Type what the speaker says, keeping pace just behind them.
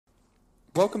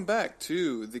Welcome back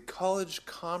to the College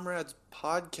Comrades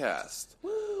podcast.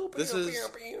 This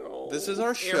is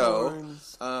our show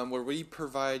where we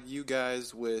provide you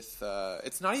guys with,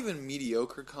 it's not even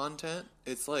mediocre content,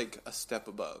 it's like a step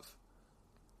above.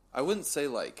 I wouldn't say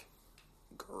like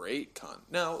great content.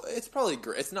 No, it's probably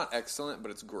great. It's not excellent,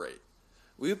 but it's great.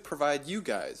 We provide you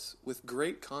guys with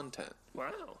great content.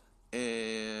 Wow.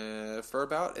 And for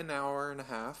about an hour and a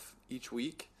half each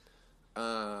week.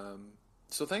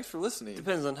 So thanks for listening.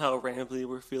 Depends on how rambly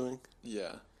we're feeling.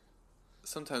 Yeah.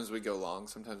 Sometimes we go long,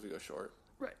 sometimes we go short.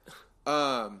 Right.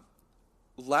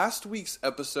 Last week's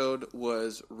episode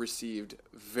was received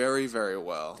very, very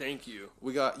well. Thank you.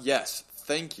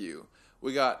 Thank you.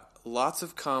 We got lots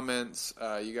of comments.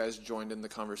 You guys joined in the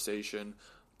conversation.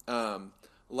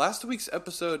 Last week's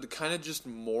episode kind of just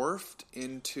morphed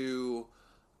into...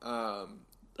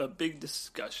 a big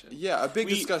discussion. Yeah, a big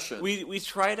discussion. We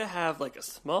try to have like a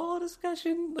small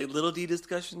discussion, like little D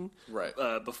discussion, right?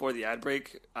 Before the ad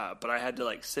break, but I had to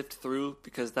like sift through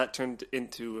because that turned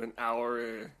into an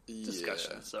hour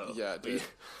discussion. Yeah. So yeah, dude.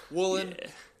 When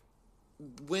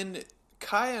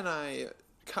Kai and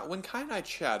I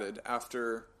chatted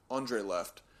after Andre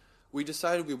left, we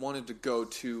decided we wanted to go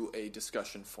to a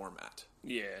discussion format.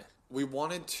 Yeah. We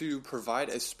wanted to provide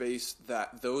a space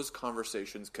that those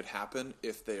conversations could happen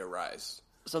if they arose.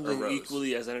 Something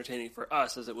equally as entertaining for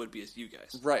us as it would be as you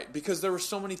guys. Right, because there were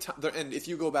so many times, and if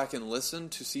you go back and listen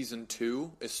to Season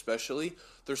 2 especially,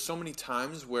 there's so many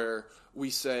times where we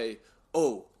say,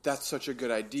 oh, that's such a good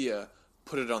idea,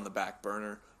 put it on the back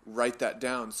burner, write that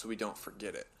down so we don't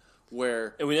forget it.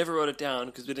 And we never wrote it down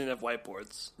because we didn't have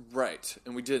whiteboards. Right,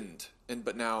 and we didn't.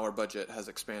 But now our budget has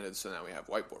expanded, so now we have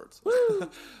whiteboards. Woo!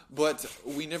 But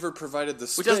we never provided the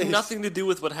space. Which has nothing to do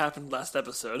with what happened last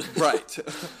episode. Right.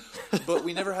 But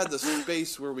we never had the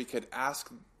space where we could ask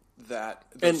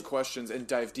those questions and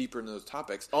dive deeper into those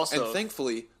topics. Also, and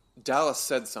thankfully, Dallas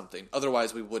said something.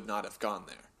 Otherwise, we would not have gone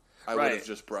there. I would have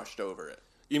just brushed over it.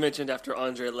 You mentioned after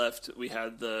Andre left, we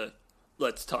had the...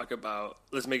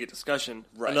 let's make a discussion.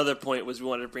 Right. Another point was we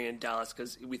wanted to bring in Dallas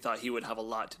because we thought he would have a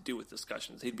lot to do with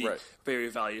discussions. He'd be very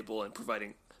valuable in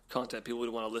providing content people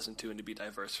would want to listen to and to be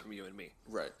diverse from you and me.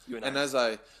 Right. You and as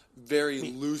I very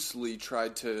loosely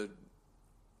tried to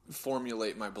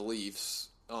formulate my beliefs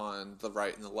on the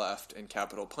right and the left and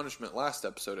capital punishment last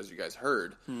episode, as you guys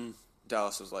heard,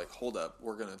 Dallas was like, hold up,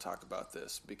 we're going to talk about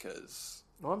this because...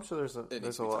 Well, I'm sure there's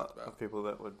a lot of people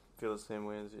that would feel the same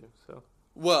way as you, so...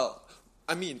 Well,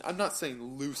 I mean, I'm not saying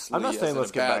loosely. I'm not saying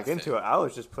let's get back into it. I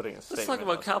was just putting a statement.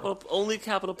 Let's talk about only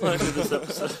capital punishment this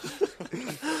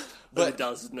episode. But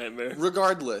Dallas' nightmare.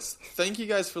 Regardless, thank you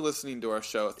guys for listening to our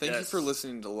show. Thank you for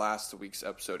listening to last week's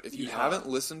episode. If you haven't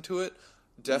listened to it,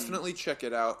 definitely check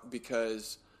it out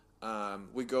because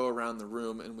we go around the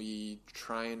room and we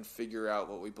try and figure out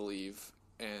what we believe,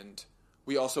 and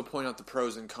we also point out the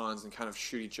pros and cons and kind of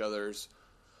shoot each other's.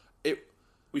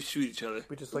 We shoot each other.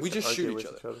 We just shoot each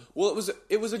other. Well, it was a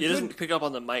good... It doesn't pick up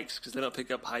on the mics because they don't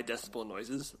pick up high decibel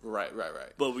noises. Right.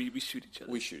 But we shoot each other.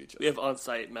 We shoot each other. We have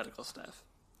on-site medical staff.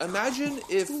 Imagine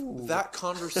if that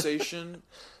conversation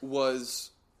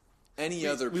was any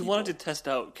other people. We wanted to test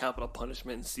out capital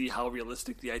punishment and see how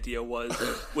realistic the idea was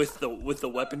with the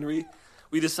weaponry.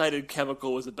 We decided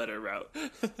chemical was a better route.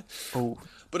 Oh.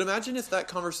 But imagine if that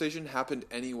conversation happened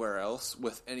anywhere else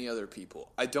with any other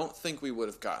people. I don't think we would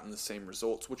have gotten the same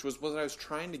results, which was what I was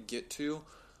trying to get to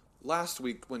last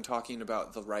week when talking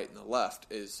about the right and the left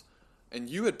and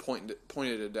you had pointed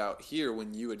it out here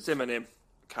when you had... Say my name.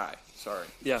 Kai, sorry.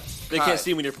 Yeah, they can't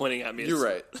see when you're pointing at me. You're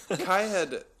right. Kai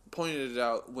had pointed it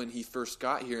out when he first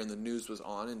got here and the news was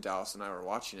on and Dallas and I were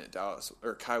watching it.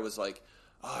 Kai was like...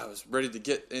 Oh, I was ready to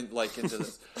get into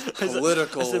this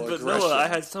political I said, but aggression. Noah, I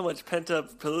had so much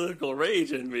pent-up political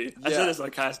rage in me. I said it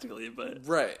sarcastically, but...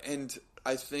 Right, and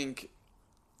I think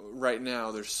right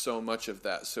now there's so much of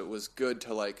that, so it was good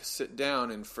to, sit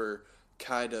down and for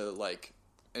Kai to,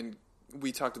 and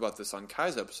we talked about this on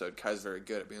Kai's episode. Kai's very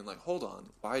good at being like, hold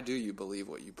on, why do you believe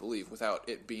what you believe without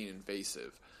it being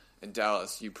invasive? And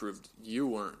Dallas, you proved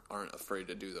you aren't afraid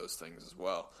to do those things as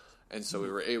well. And so we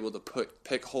were able to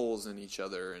pick holes in each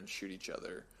other and shoot each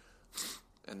other.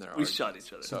 And we shot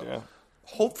each other. So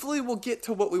hopefully we'll get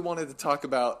to what we wanted to talk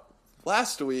about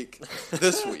last week,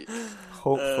 this week.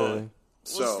 Hopefully.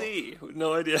 We'll see.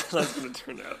 No idea how that's going to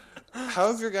turn out. How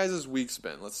have your guys' weeks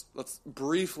been? Let's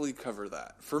briefly cover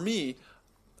that. For me,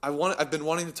 I've been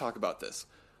wanting to talk about this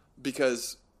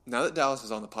because now that Dallas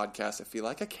is on the podcast, I feel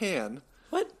like I can.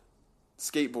 What?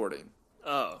 Skateboarding.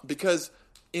 Oh. Because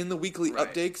in the weekly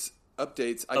updates,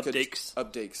 updates,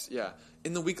 updates, yeah.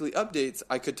 In the weekly updates,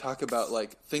 I could talk about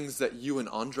like things that you and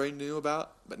Andre knew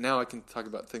about, but now I can talk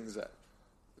about things that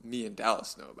me and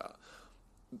Dallas know about.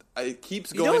 It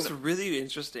keeps going. You know what's really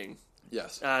interesting?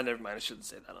 Yes. Never mind. I shouldn't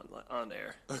say that on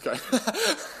air. Okay.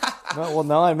 Well,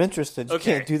 now I'm interested. You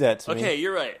can't do that to me. Okay,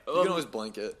 you're right. You can always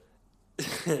blank it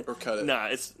or cut it.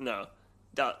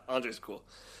 Andre's cool.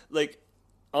 Like,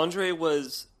 Andre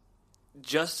was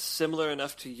just similar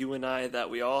enough to you and I that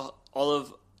we all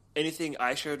of anything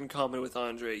I shared in common with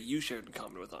Andre, you shared in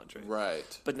common with Andre.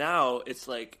 Right. But now it's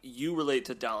like you relate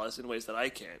to Dallas in ways that I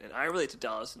can't, and I relate to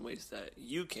Dallas in ways that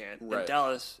you can't, right.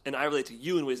 and I relate to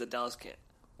you in ways that Dallas can't.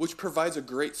 Which provides a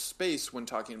great space when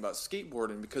talking about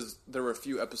skateboarding, because there were a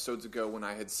few episodes ago when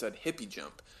I had said hippie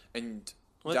jump, and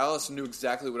Dallas knew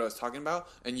exactly what I was talking about,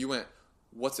 and you went,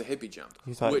 "What's a hippie jump?"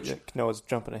 You thought Noah's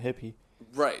jumping a hippie.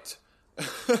 Right.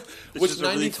 Which is a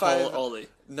really tall ollie.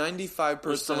 95%.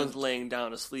 When someone's laying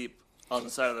down asleep on the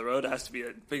side of the road, it has to be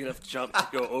a big enough jump to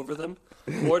go over them.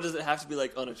 Or does it have to be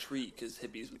like on a tree? Because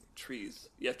hippies with trees,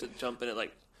 you have to jump and it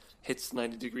like hits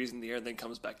 90 degrees in the air and then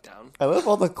comes back down. I love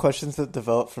all the questions that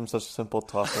develop from such simple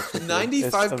topics.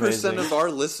 95% of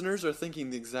our listeners are thinking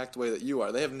the exact way that you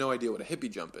are. They have no idea what a hippie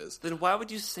jump is. Then why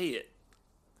would you say it?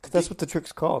 That's what the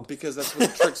trick's called. Because that's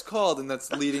what the trick's called, and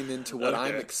that's leading into what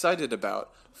I'm excited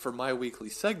about for my weekly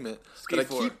segment. Skate that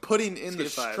 4. I keep putting in Skate the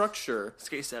 5. structure.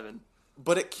 Skate 7.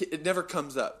 But it never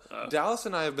comes up. Dallas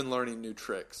and I have been learning new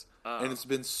tricks, and it's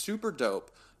been super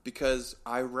dope because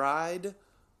I ride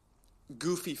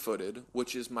goofy-footed,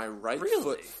 which is my right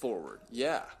foot forward.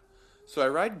 Yeah. So I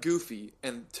ride goofy,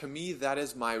 and to me that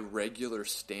is my regular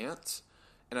stance.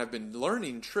 And I've been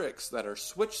learning tricks that are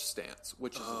switch stance,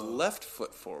 which is left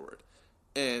foot forward.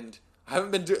 And I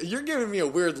haven't been doing... You're giving me a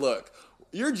weird look.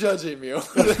 You're judging me.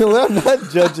 I'm not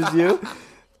judging you.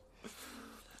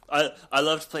 I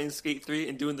loved playing Skate 3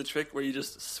 and doing the trick where you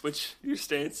just switch your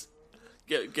stance.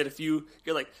 Get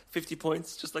like 50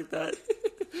 points just like that.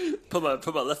 Put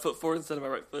my left foot forward instead of my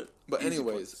right foot. But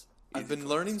anyways, I've been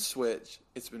learning switch.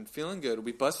 It's been feeling good.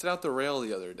 We busted out the rail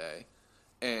the other day.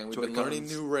 And we've been learning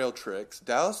new rail tricks.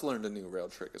 Dallas learned a new rail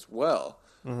trick as well.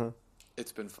 Mm-hmm.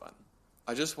 It's been fun.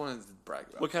 I just wanted to brag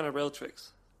about it. What kind of rail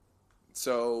tricks?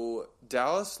 So,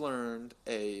 Dallas learned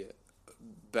a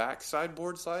backside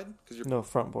board slide. No,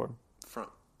 front board.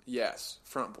 Yes,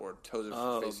 front board. Toes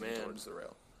are facing towards the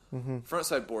rail. Mm-hmm. Front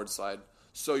side board slide.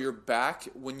 So your back,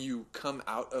 when you come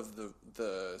out of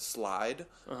the slide,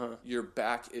 your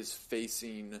back is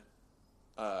facing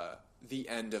the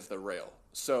end of the rail.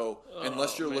 So,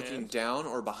 unless you're looking down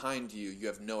or behind you, you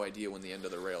have no idea when the end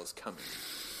of the rail is coming.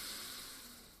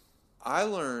 I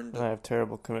learned... I have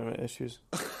terrible commitment issues.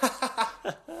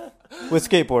 With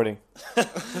skateboarding.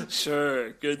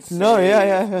 Sure, good. No,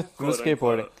 yeah. With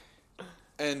skateboarding.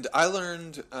 And I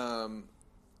learned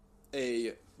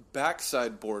a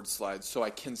backside board slide, so I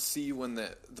can see when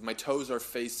my toes are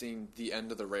facing the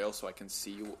end of the rail, so I can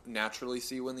naturally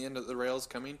see when the end of the rail is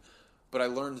coming. But I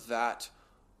learned that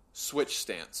switch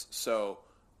stance, so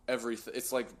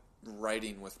it's like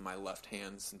writing with my left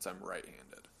hand since I'm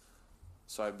right-handed.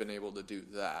 So I've been able to do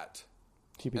that.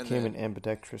 He became an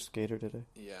ambidextrous skater today.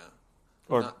 Yeah.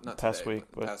 Or not past today, week.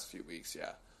 But past few weeks,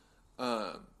 yeah.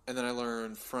 And then I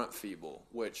learned front feeble,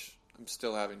 which I'm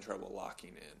still having trouble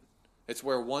locking in. It's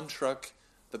where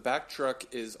the back truck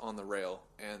is on the rail,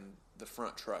 and the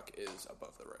front truck is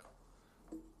above the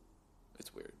rail.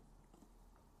 It's weird.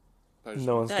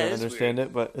 No one's going to understand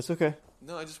it, but it's okay.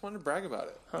 No, I just wanted to brag about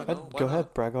it. Go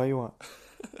ahead, brag all you want.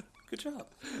 Good job.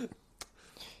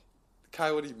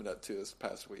 Kai, what have you been up to this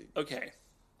past week? Okay.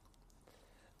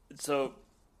 So,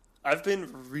 I've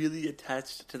been really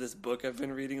attached to this book I've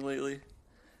been reading lately.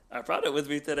 I brought it with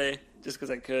me today just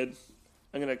because I could.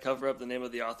 I'm going to cover up the name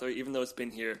of the author, even though it's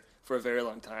been here for a very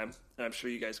long time. And I'm sure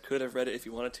you guys could have read it if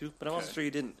you wanted to, but I'm also sure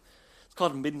you didn't. It's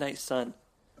called Midnight Sun.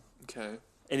 Okay.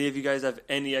 Any of you guys have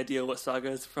any idea what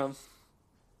saga it's from?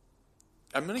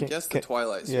 I'm going to guess the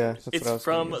Twilight series. Yeah, it's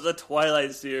from the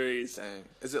Twilight series. Dang.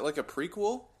 Is it like a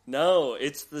prequel? No,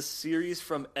 it's the series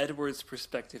from Edward's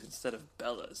perspective instead of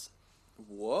Bella's.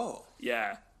 Whoa.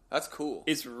 Yeah. That's cool.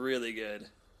 It's really good.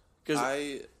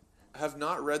 I have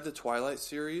not read the Twilight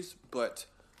series, but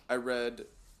I read,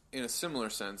 in a similar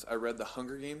sense, I read the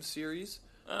Hunger Games series,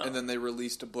 and then they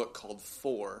released a book called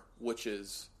 4, which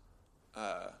is,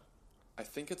 I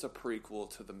think it's a prequel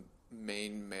to the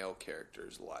main male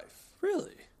character's life.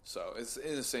 Really? So it's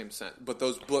in the same sense, but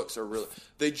those books are really...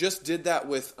 They just did that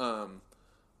with,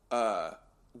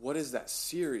 what is that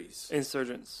series?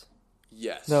 Insurgents.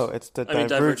 Yes. No, it's the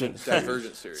Divergent.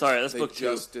 Divergent series. Sorry, that's they book 2.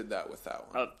 They just did that with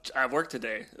that one. I worked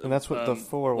today. And that's what the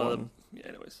 4 one. yeah.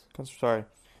 Anyways, Sorry,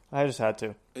 I just had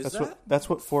to. Is That's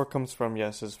what 4 comes from.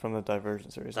 Yes, is from the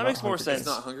Divergent series. That makes more Hunger sense. It's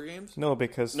not Hunger Games? No,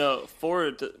 because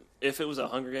 4. If it was a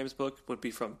Hunger Games book, would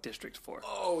be from District 4.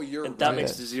 Oh, you're and right. that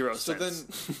makes zero So sense.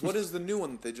 then, what is the new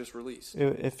one that they just released?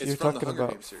 if It's you're from the talking Hunger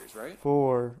about Games series, right?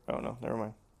 4, oh no, never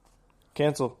mind.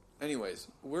 Cancel. Anyways,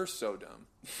 we're so dumb.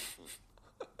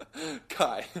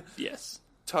 Kai, Yes.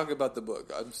 talk about the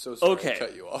book. I'm so sorry Okay. to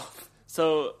cut you off.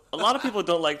 So a lot of people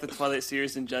don't like the Twilight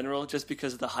series in general, just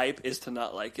because the hype is to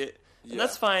not like it, and Yeah.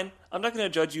 that's fine. I'm not going to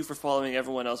judge you for following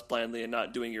everyone else blindly and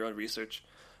not doing your own research.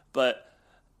 But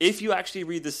if you actually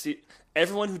read the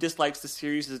everyone who dislikes the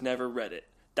series has never read it.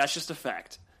 That's just a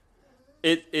fact.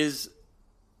 It is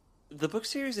the book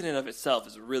series in and of itself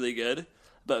is really good,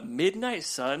 but Midnight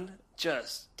Sun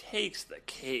just takes the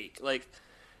cake. Like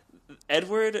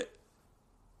Edward,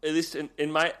 at least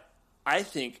in my, I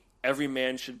think every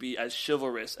man should be as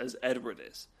chivalrous as Edward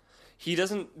is. He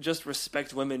doesn't just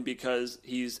respect women because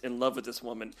he's in love with this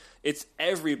woman. It's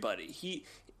everybody.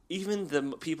 Even the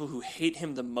people who hate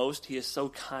him the most, he is so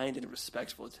kind and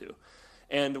respectful to.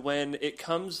 And when it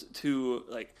comes to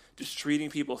like just treating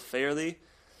people fairly,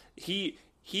 he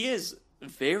is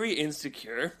very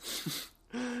insecure.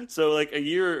 So like a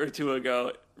year or two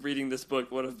ago, reading this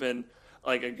book would have been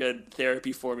like a good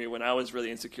therapy for me when I was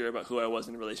really insecure about who I was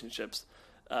in relationships.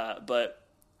 But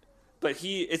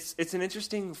it's an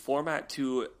interesting format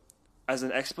as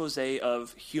an expose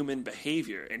of human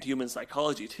behavior and human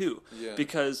psychology too. Yeah.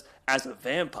 Because as a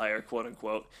vampire, quote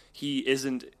unquote, he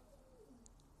doesn't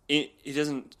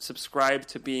subscribe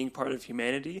to being part of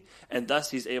humanity, and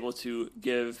thus he's able to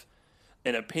give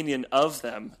an opinion of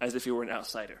them as if he were an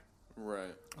outsider.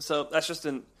 Right. So that's just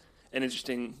an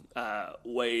interesting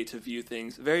way to view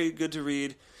things. Very good to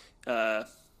read. I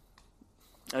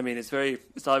mean,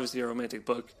 it's obviously a romantic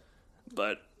book,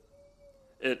 but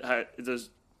there's,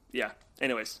 yeah.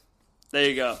 Anyways, there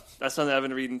you go. That's something I've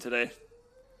been reading today.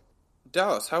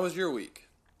 Dallas, how was your week?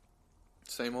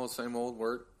 Same old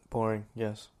work? Boring,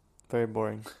 yes. Very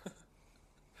boring.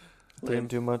 Didn't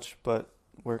do much, but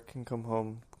work and come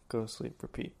home, go to sleep,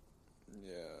 repeat.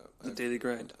 Yeah. The daily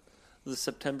grind. The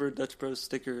September Dutch Bros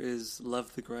sticker is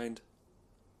love the grind.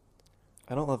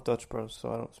 I don't love Dutch Bros, so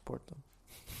I don't support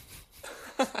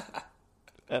them.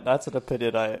 And that's an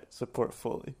opinion I support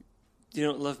fully. You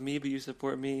don't love me, but you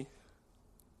support me.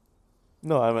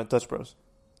 No, I meant Dutch Bros.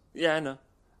 Yeah, I know.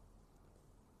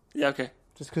 Yeah, okay.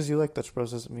 Just because you like Dutch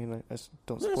Bros doesn't mean I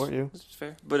don't support you. That's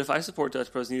fair. But if I support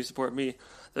Dutch Bros and you support me,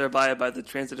 thereby by the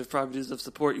transitive properties of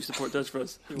support, you support Dutch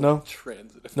Bros. No.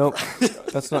 Transitive. Nope.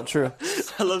 That's not true.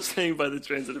 I love saying by the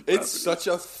transitive properties. It's such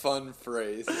a fun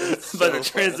phrase. It's By so the fun.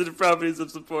 transitive properties of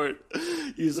support,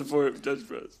 you support Dutch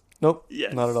Bros. Nope.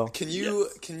 Yes. Not at all. Can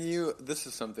you, this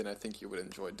is something I think you would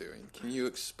enjoy doing. Can you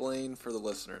explain for the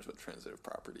listeners what transitive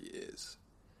property is?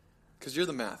 Because you're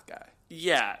the math guy.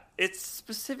 Yeah, it's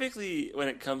specifically when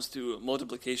it comes to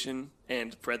multiplication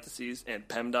and parentheses and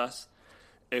PEMDAS.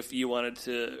 If you wanted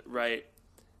to write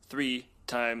 3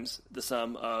 times the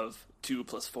sum of 2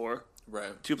 plus 4.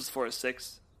 Right. 2 plus 4 is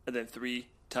 6, and then 3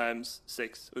 times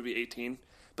 6 would be 18.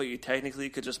 But you technically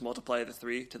could just multiply the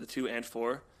 3 to the 2 and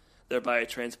 4, thereby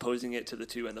transposing it to the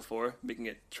 2 and the 4, making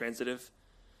it transitive.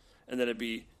 And then it'd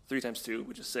be 3 times 2,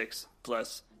 which is 6,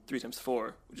 plus 3 times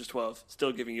 4, which is 12,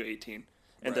 still giving you 18.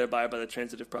 And Right. thereby, by the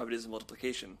transitive properties of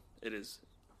multiplication,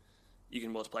 you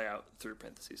can multiply out through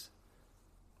parentheses.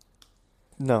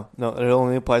 No, it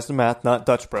only applies to math, not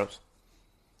Dutch Bros.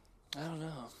 I don't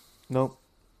know. Nope.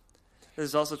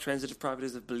 There's also transitive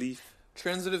properties of belief.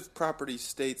 Transitive property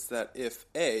states that if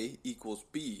A equals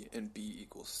B and B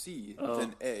equals C,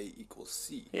 then A equals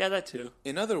C. Yeah, that too.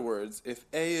 In other words, if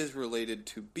A is related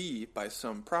to B by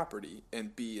some property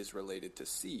and B is related to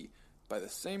C by the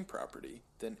same property,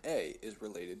 then A is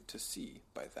related to C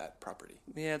by that property.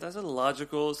 Yeah, that's a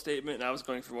logical statement, and I was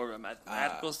going for more of a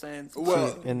mathematical sense.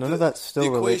 Well, And none of that still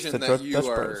the relates to equation that you Dutch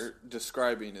are Bros.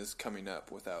 describing is coming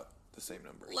up without the same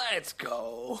numbers. Let's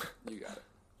go. You got it.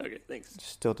 Okay, thanks.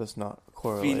 Still does not Feeding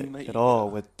correlate my at ego. all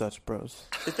with Dutch Bros.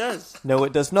 It does. No,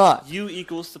 it does not. You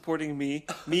equals supporting me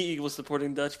equals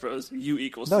supporting Dutch Bros, you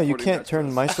equals No, supporting you can't Dutch turn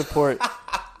Bros. my support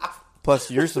plus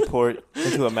your support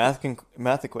into a math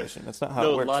equation. That's not how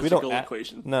No, it works. logical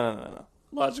equation. No.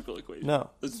 Logical equation. No,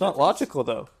 There's it's a not difference. logical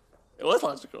though. It was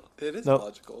logical. It is Nope.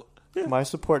 logical. My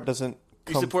support doesn't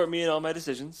You come. support me in all my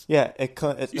decisions. Yeah, it You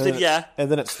and said then yeah.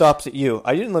 and then it stops at you.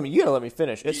 I didn't let me. You gotta let me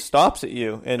finish. It stops at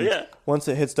you, and Yeah. once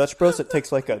it hits Dutch Bros, it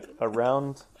takes like a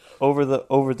round over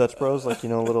Dutch Bros, like a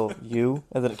little U,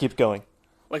 and then it keeps going.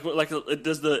 Like it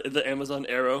does the Amazon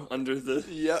arrow under the.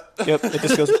 Yep. Yep, it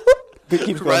just goes.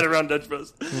 Keep going. Right around Dutch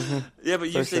Bros. Yeah, but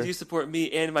you For said sure. you support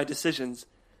me and my decisions,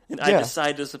 and I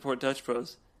decide to support Dutch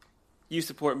Bros. You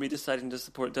support me deciding to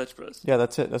support Dutch Bros. Yeah,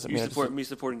 that's it. Doesn't You mean support me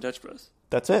supporting Dutch Bros.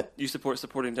 That's it. You support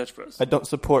supporting Dutch Bros. I don't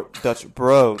support Dutch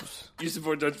Bros. You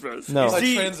support Dutch Bros. No. You By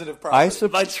see, transitive I property.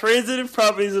 by transitive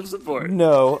properties of support.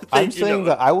 No, I'm Thank you, saying Noah.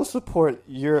 that I will support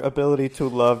your ability to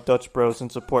love Dutch Bros and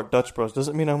support Dutch Bros.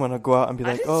 Doesn't mean I'm going to go out and be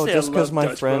I like, didn't oh, say I just because love my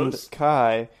Dutch friend Bros.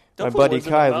 Kai, Don't my put buddy words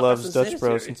in my Kai mouth. loves That's Dutch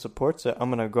Bros insanitary. and supports it, I'm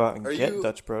going to go out and Are get you-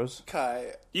 Dutch Bros.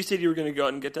 Kai, You said you were going to go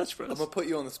out and get Dutch Bros. I'm gonna put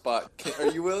you on the spot. Are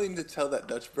you willing to tell that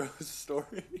Dutch Bros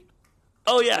story?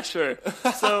 Oh yeah, sure.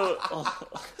 So,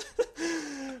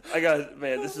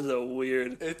 man, this is a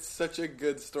weird. It's such a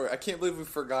good story. I can't believe we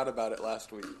forgot about it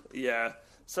last week. Yeah.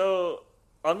 So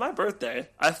on my birthday,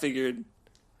 I figured,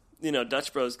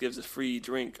 Dutch Bros gives a free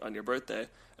drink on your birthday,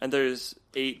 and there's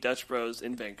 8 Dutch Bros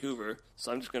in Vancouver,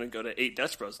 so I'm just gonna go to 8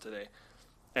 Dutch Bros today.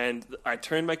 And I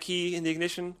turned my key in the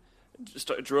ignition,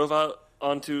 drove out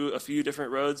onto a few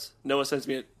different roads. Noah sends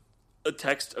me a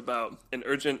text about an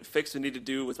urgent fix we need to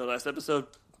do with our last episode.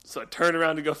 So I turn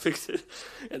around to go fix it.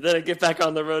 And then I get back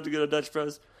on the road to go to Dutch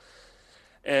Bros.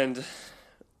 And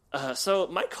so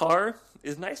my car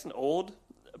is nice and old,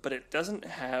 but it doesn't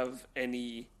have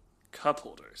any cup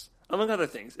holders. Among other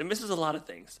things. It misses a lot of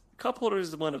things. Cup holders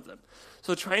is one of them.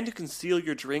 So trying to conceal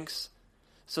your drinks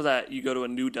so that you go to a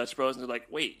new Dutch Bros and they're like,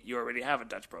 wait, you already have a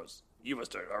Dutch Bros. You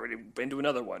must have already been to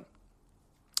another one.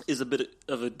 Is a bit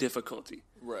of a difficulty.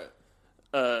 Right.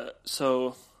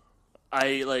 So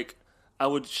I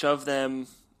would shove them.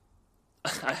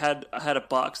 I had a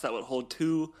box that would hold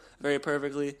 2 very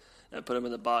perfectly, and I put them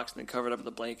in the box and then cover it up with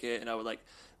a blanket, and I would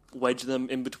wedge them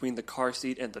in between the car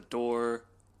seat and the door.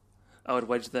 I would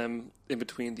wedge them in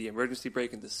between the emergency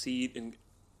brake and the seat, and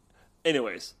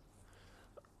anyways,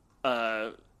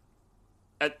 I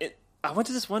went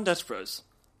to this one Dutch Bros,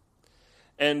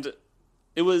 and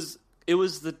it was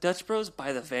the Dutch Bros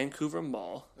by the Vancouver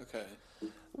Mall. Okay.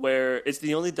 Where it's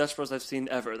the only Dutch Bros I've seen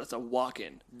ever that's a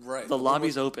walk-in. Right. The one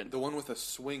lobby's with- open. The one with a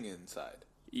swing inside.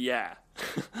 Yeah.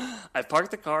 I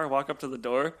park the car, walk up to the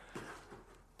door,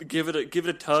 give it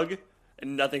a tug,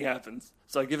 and nothing happens.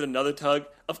 So I give it another tug.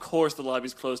 Of course the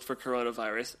lobby's closed for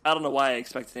coronavirus. I don't know why I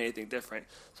expected anything different.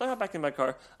 So I got back in my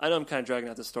car. I know I'm kind of dragging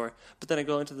out the store. But then I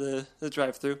go into the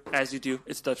drive-thru, as you do.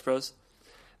 It's Dutch Bros.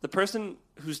 The person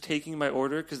who's taking my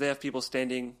order, because they have people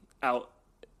standing out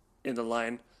in the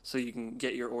line, so you can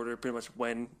get your order pretty much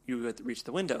when you reach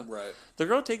the window. Right. The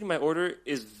girl taking my order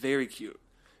is very cute.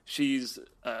 She's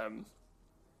a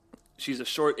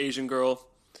short Asian girl,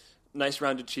 nice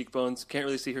rounded cheekbones. Can't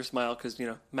really see her smile because,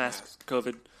 masks,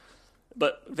 COVID.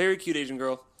 But very cute Asian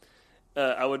girl.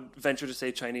 I would venture to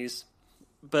say Chinese.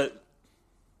 And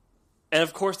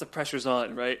of course the pressure's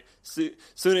on, right?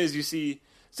 Soon as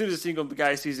a single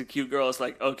guy sees a cute girl, it's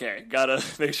like, okay, gotta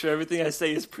make sure everything I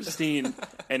say is pristine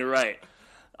and right.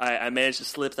 I managed to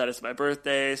slip that it's my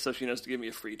birthday, so she knows to give me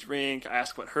a free drink. I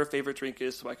asked what her favorite drink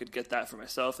is so I could get that for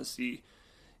myself and see,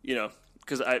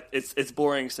 because it's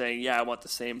boring saying, yeah, I want the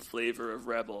same flavor of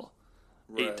Rebel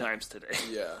 8 times today.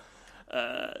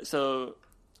 Yeah. So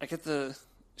I get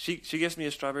she gives me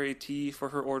a strawberry tea for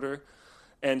her order,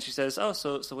 and she says, oh,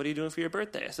 so what are you doing for your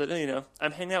birthday? I said,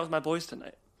 I'm hanging out with my boys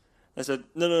tonight. I said,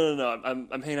 no,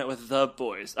 I'm hanging out with the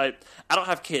boys. I don't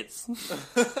have kids.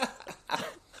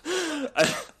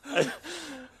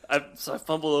 So I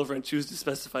fumble over and choose to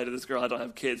specify to this girl I don't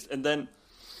have kids. And then,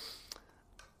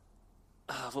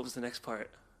 what was the next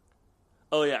part?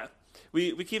 Oh, yeah.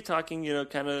 We keep talking,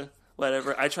 kind of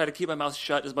whatever. I try to keep my mouth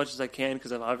shut as much as I can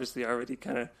because I've obviously already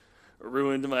kind of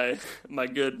ruined the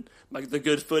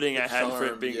good footing I had for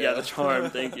it being, the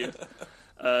charm, thank you.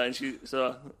 And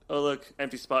oh look,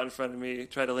 empty spot in front of me.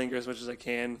 Try to linger as much as I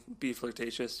can, be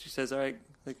flirtatious. She says, all right,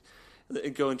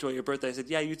 go enjoy your birthday. I said,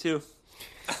 yeah, you too.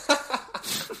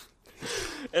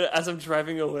 And as I'm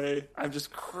driving away, I'm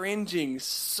just cringing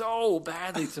so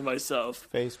badly to myself.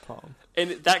 Facepalm.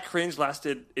 And that cringe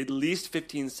lasted at least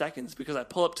 15 seconds because I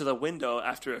pull up to the window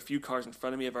after a few cars in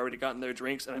front of me have already gotten their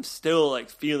drinks, and I'm still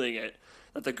feeling it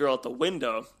that the girl at the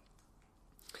window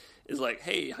is like,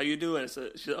 hey, how you doing?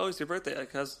 She said, oh, it's your birthday.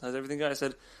 How's everything going? I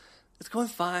said, it's going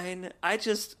fine.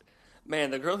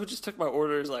 The girl who just took my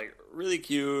order is really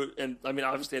cute. And I mean,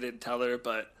 obviously I didn't tell her,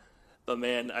 but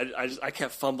man, I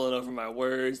kept fumbling over my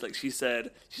words. She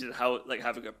said, how,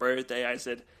 have a good birthday. I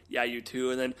said, yeah, you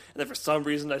too. And then for some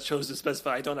reason I chose to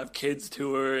specify I don't have kids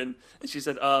to her. And she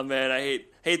said, oh man, I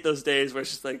hate those days where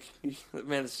it's just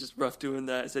man, it's just rough doing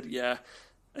that. I said, yeah.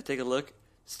 I take a look.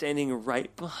 Standing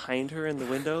right behind her in the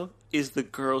window is the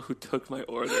girl who took my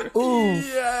order. Ooh.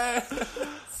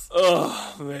 Yes.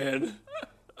 Oh, man.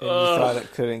 And you thought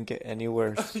it couldn't get any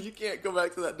worse. You can't go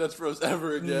back to that Dutch Bros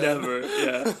ever again. Never,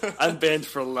 yeah. I'm banned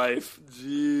for life.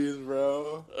 Jeez,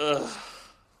 bro. Ugh.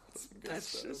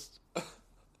 That's just...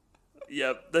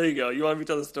 Yep, there you go. You want me to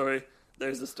tell the story?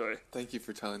 There's the story. Thank you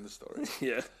for telling the story.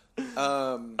 Yeah.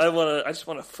 I just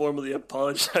want to formally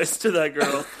apologize to that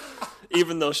girl,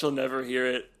 even though she'll never hear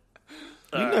it.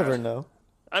 You never know.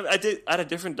 I had a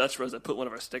different Dutch Bros that put one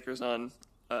of our stickers on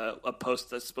a post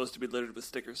that's supposed to be littered with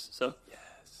stickers. So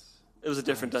Yes. it was a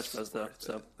different Dutch Bros though.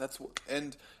 So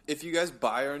And if you guys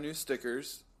buy our new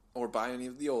stickers or buy any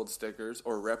of the old stickers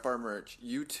or rep our merch,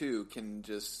 you too can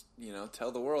just,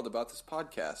 tell the world about this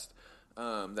podcast.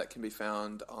 That can be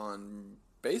found on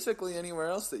basically anywhere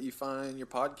else that you find your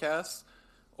podcasts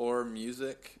or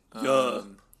music.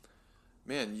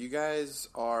 Man, you guys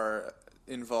are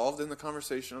involved in the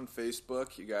conversation on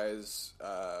Facebook. You guys,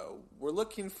 we're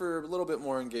looking for a little bit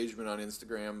more engagement on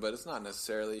Instagram, but it's not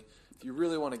necessarily. If you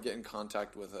really want to get in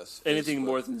contact with us, anything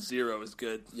more than 0 is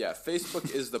good. Yeah,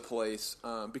 Facebook is the place.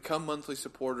 Become monthly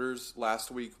supporters.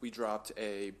 Last week we dropped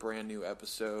a brand new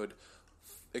episode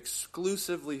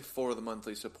exclusively for the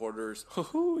monthly supporters.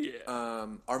 Oh yeah.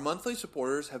 Our monthly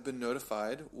supporters have been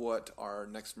notified what our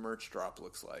next merch drop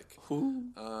looks like.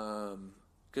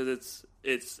 Because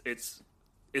it's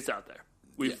out there.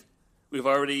 We've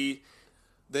already.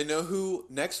 They know who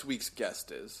next week's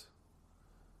guest is.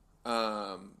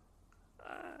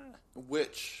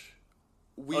 Which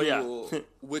we will.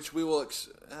 Which we will.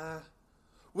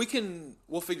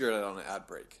 We'll figure it out on an ad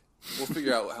break. We'll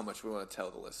figure out how much we want to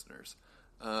tell the listeners.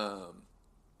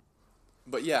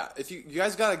 But yeah, if you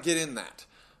guys got to get in that.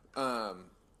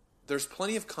 There's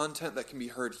plenty of content that can be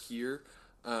heard here.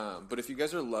 But if you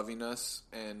guys are loving us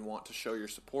and want to show your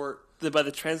support, by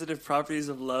the transitive properties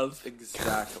of love,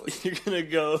 exactly, you're gonna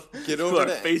go get to over our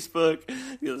to Facebook,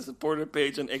 the supporter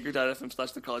page on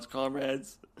anchor.fm/the College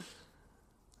Comrades.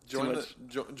 Join us.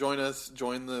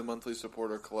 Join the monthly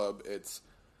supporter club. It's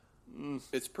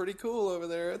pretty cool over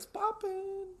there. It's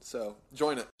popping. So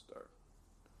join it. Start.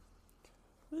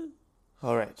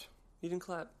 All right. You didn't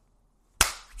clap.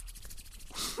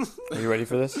 Are you ready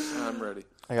for this? I'm ready.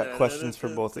 I got questions for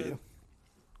both of you.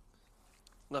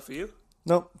 Not for you?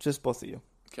 Nope, just both of you.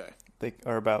 Okay. They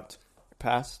are about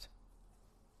past,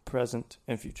 present,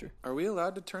 and future. Are we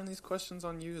allowed to turn these questions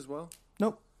on you as well?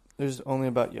 Nope. There's only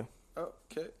about you. Oh,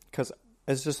 okay. Because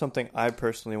it's just something I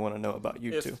personally want to know about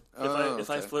you too. If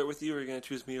I flirt with you, are you going to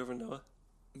choose me over Noah?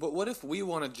 But what if we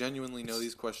want to genuinely know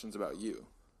these questions about you?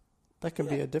 That can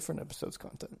be a different episode's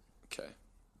content. Okay.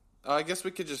 I guess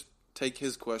we could just take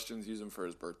his questions, use them for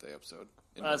his birthday episode.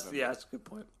 That's a good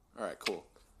point. All right, cool.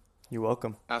 You're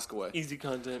welcome. Ask away. Easy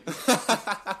content.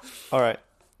 All right.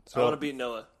 So I want to beat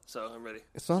Noah, so I'm ready.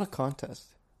 It's not a contest.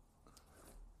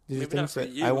 These Maybe are things not for that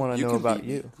you. I want to You know can about beat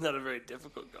me. you. Not a very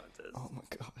difficult contest. Oh my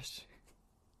gosh.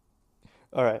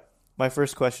 All right. My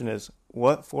first question is,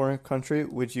 what foreign country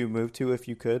would you move to if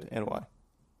you could, and why?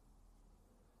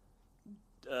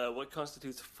 What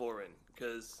constitutes foreign?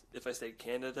 Because if I say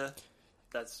Canada,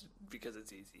 that's because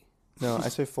it's easy. No, I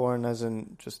say foreign as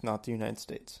in just not the United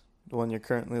States. The one you're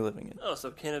currently living in. Oh,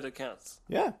 so Canada counts.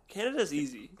 Yeah. Canada's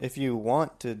easy. If you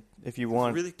want to It's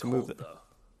really to cold, move there. though.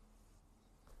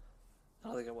 I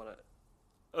don't think I want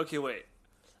to. Okay, wait.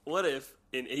 What if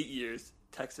in 8 years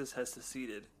Texas has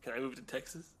seceded? Can I move to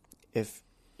Texas? If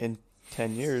in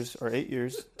 10 years or 8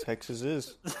 years Texas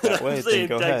is that way, I'm then saying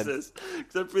go ahead. Texas,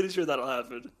 because I'm pretty sure that'll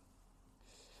happen.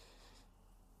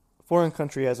 Foreign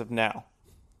country as of now.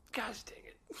 Gosh dang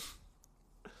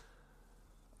it.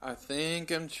 I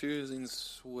think I'm choosing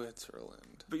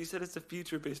Switzerland. But you said it's a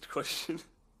future-based question.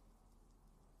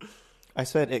 I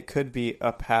said it could be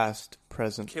a past,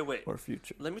 present, Okay, wait. or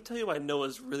future. Let me tell you why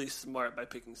Noah's really smart by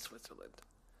picking Switzerland.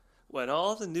 When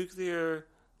all the nuclear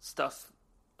stuff,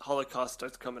 Holocaust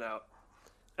starts coming out,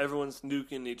 everyone's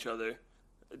nuking each other,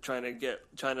 trying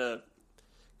to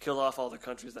kill off all the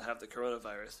countries that have the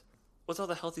coronavirus. What's all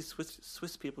the healthy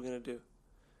Swiss people going to do?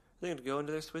 They're going to go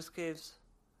into their Swiss caves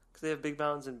because they have big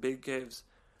mountains and big caves.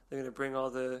 They're going to bring all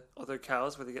their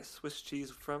cows where they get Swiss cheese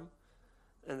from,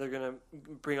 and they're going to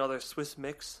bring all their Swiss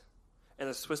mix and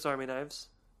their Swiss Army knives.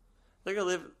 They're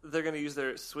going to use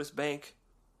their Swiss bank,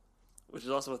 which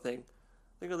is also a thing.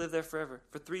 They're going to live there forever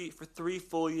for three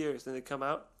full years. Then they come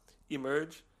out,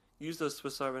 emerge, use those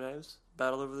Swiss Army knives,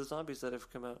 battle over the zombies that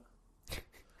have come out.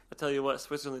 I tell you what,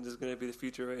 Switzerland is going to be the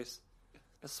future race.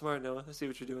 That's smart, Noah. I see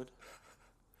what you're doing.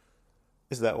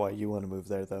 Is that why you want to move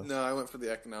there, though? No, I went for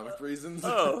the economic reasons.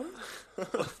 Oh.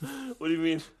 What do you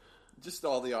mean? Just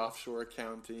all the offshore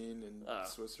accounting and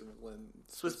Switzerland.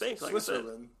 Swiss bank, like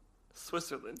Switzerland.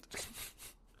 Switzerland.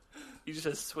 You just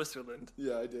said Switzerland.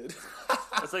 Yeah, I did.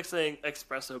 It's like saying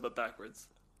espresso but backwards.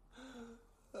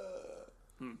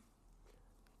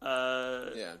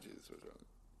 Yeah, Jesus, what's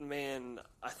wrong? Man,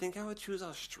 I think I would choose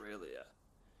Australia.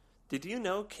 Did you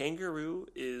know kangaroo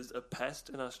is a pest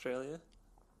in Australia?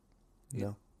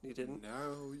 No. You didn't?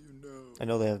 Now you know. I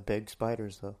know they have big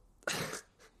spiders, though.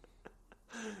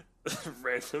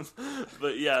 Random.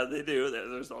 But yeah, they do.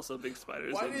 There's also big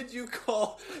spiders. Why did you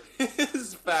call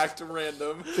his fact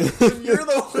random? When you're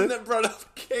the one that brought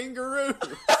up kangaroos.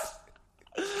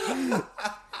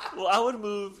 Well, I would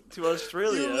move to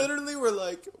Australia. You literally were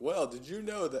like, well, did you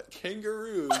know that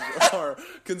kangaroos are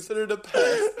considered a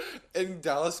pest? And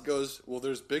Dallas goes, well,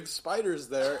 there's big spiders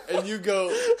there. And you go,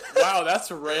 wow,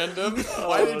 that's random.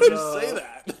 Why did you say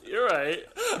that? You're right.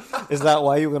 Is that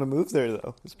why you want to move there,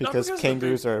 though? It's because because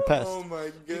kangaroos are a pest. Oh my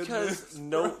goodness.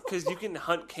 Because you can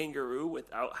hunt kangaroo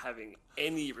without having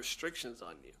any restrictions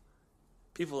on you.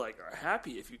 People are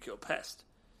happy if you kill pest.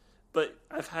 But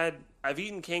I've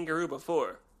eaten kangaroo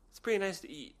before. It's pretty nice to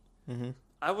eat. Mm-hmm.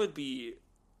 I would be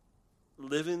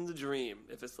living the dream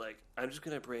if it's like, I'm just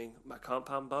going to bring my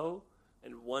compound bow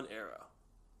and one arrow.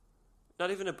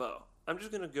 Not even a bow. I'm just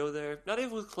going to go there, not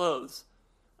even with clothes.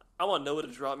 I want Noah to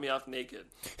drop me off naked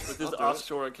with his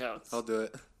offshore accounts. I'll do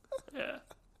it. Yeah.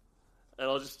 And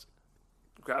I'll just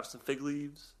grab some fig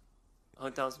leaves,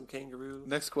 hunt down some kangaroo.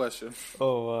 Next question.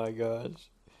 Oh my gosh.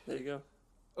 There you go.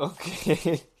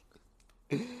 Okay.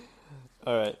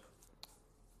 All right.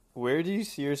 Where do you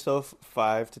see yourself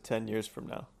 5 to 10 years from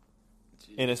now?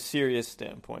 Jeez. In a serious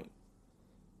standpoint.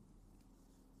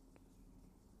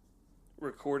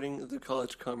 Recording the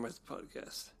College Comrades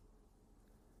podcast.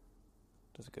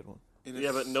 That's a good one.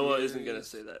 Yeah, but Noah isn't going to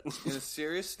say that. In a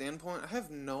serious standpoint, I have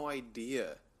no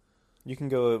idea. You can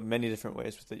go many different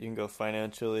ways with it. You can go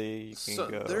financially. You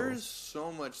can go. There's so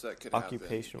much that could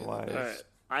occupation-wise. happen. All right.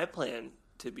 I plan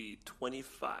to be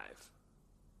 25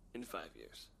 in 5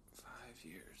 years. 5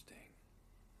 years, dang.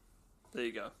 There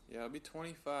you go. Yeah, I'll be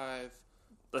 25.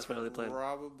 That's my only plan.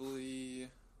 Probably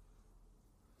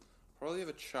have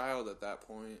a child at that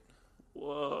point.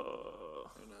 Whoa.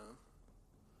 You know.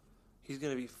 He's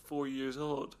going to be 4 years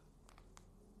old.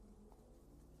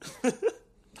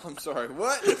 I'm sorry,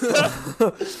 what? Do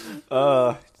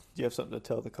you have something to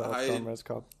tell the College I- Comrades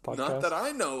podcast? Not that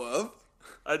I know of.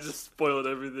 I just spoiled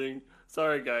everything.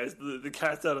 Sorry, guys. The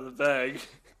cat's out of the bag.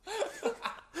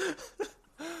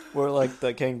 We're like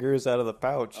the kangaroos out of the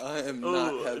pouch. I am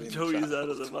not having a Joey's child. out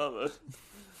of the mama.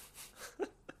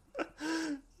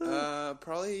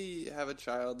 Probably have a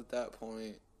child at that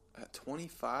point. At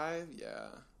 25, yeah.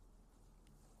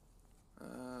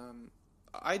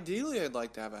 Ideally, I'd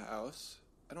like to have a house.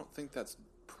 I don't think that's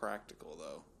practical,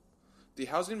 though. The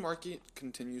housing market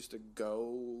continues to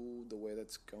go the way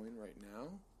that's going right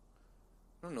now.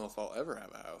 I don't know if I'll ever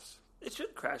have a house. It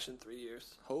should crash in 3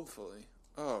 years. Hopefully.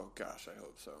 Oh, gosh, I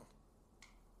hope so.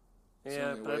 It's the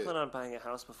Yeah, only but I way- plan on buying a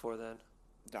house before then.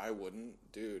 I wouldn't.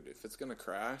 Dude, if it's going to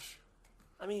crash,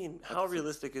 I mean, how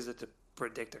realistic is it to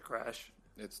predict a crash?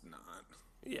 it's not.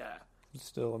 Yeah.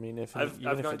 Still, I mean, if I've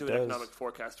even if gone it to does, an economic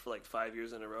forecast for 5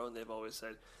 years in a row, and they've always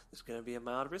said there's going to be a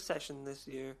mild recession this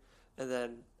year. And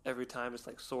then every time it's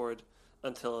soared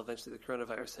until eventually the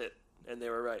coronavirus hit, and they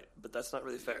were right. But that's not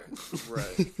really fair.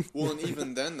 Right. Well, and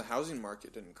even then, the housing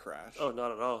market didn't crash. Oh,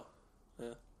 not at all.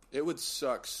 Yeah. It would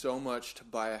suck so much to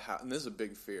buy a house, and this is a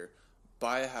big fear.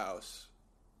 Buy a house,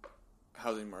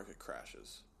 housing market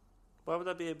crashes. Why would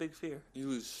that be a big fear? You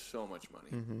lose so much money.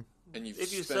 Mm-hmm. And you've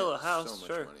If you spent sell a house, so much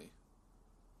sure. money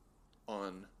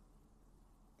on...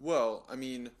 Well, I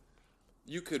mean,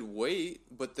 you could wait,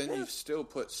 but then you've still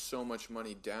put so much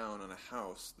money down on a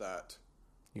house that...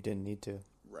 you didn't need to.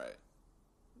 Right.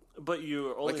 But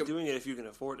you're only Like a- doing it if you can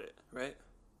afford it, right?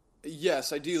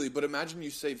 Yes, ideally, but imagine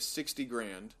you save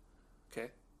 $60,000, Okay.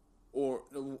 or,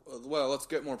 well, let's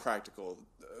get more practical.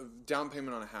 Down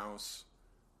payment on a house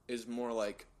is more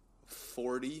like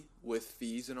 $40,000 with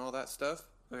fees and all that stuff.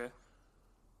 Okay.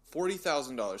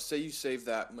 $40,000. Say you save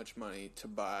that much money to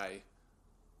buy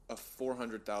a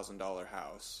 $400,000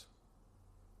 house,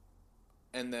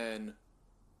 and then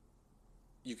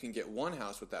you can get one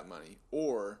house with that money,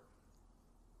 or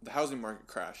the housing market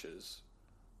crashes,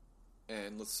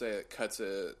 and let's say it cuts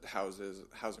a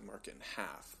housing market in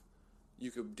half.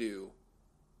 You could do,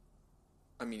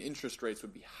 I mean, interest rates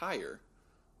would be higher,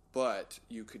 but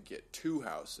you could get two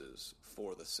houses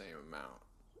for the same amount.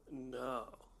 No.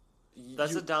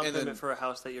 That's a down payment for a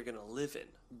house that you're going to live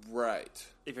in. Right.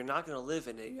 If you're not going to live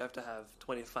in it, you have to have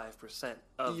 25%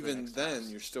 of Even the next then, house.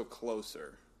 you're still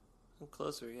closer.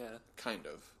 Closer, yeah. Kind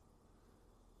of.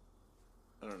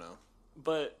 I don't know.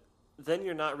 But then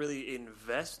you're not really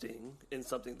investing in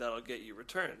something that'll get you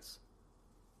returns.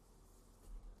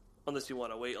 unless you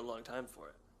want to wait a long time for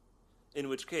it. In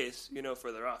which case, you're no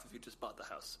further off if you just bought the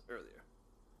house earlier.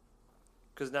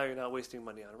 Because now you're not wasting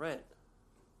money on rent.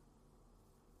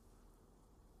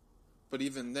 But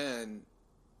even then,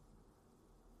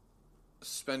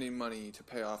 spending money to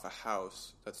pay off a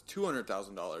house that's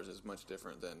 $200,000 is much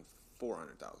different than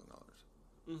 $400,000.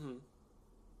 Mm-hmm.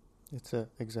 It's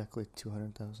exactly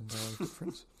 $200,000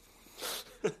 difference.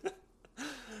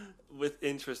 With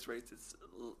interest rates, it's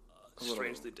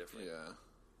strangely different. Yeah.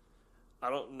 I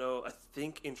don't know. I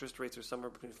think interest rates are somewhere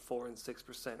between 4 and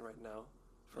 6% right now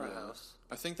for a house.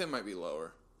 I think they might be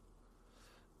lower.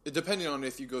 Depending on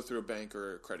if you go through a bank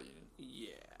or a credit union.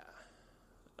 Yeah.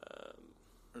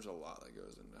 There's a lot that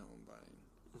goes into home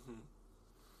buying. Mm-hmm.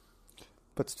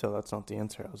 But still, that's not the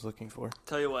answer I was looking for.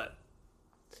 Tell you what.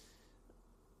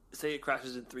 Say it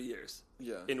crashes in 3 years.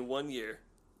 Yeah. In 1 year,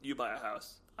 you buy a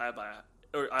house. I buy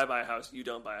a house. You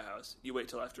don't buy a house. You wait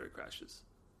till after it crashes.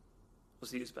 We'll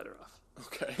see who's better off.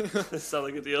 Okay. That sound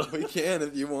like a deal? We can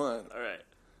if you want. All right.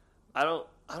 I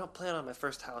don't plan on my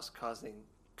first house costing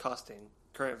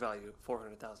current value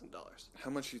 $400,000. How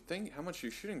much you think? How much are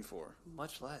you shooting for?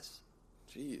 Much less.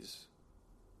 Jeez.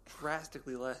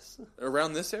 Drastically less.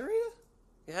 Around this area?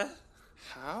 Yeah.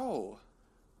 How?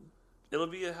 It'll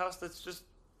be a house that's just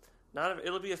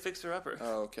it'll be a fixer-upper.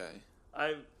 Oh, okay.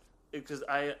 Because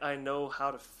I know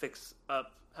how to fix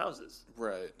up houses.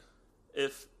 Right.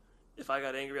 If I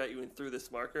got angry at you and threw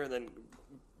this marker and then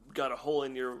got a hole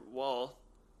in your wall,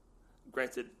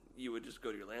 granted, you would just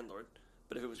go to your landlord.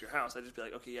 But if it was your house, I'd just be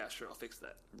like, okay, yeah, sure, I'll fix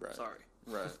that. Right. Sorry.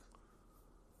 Right.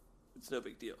 It's no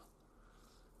big deal.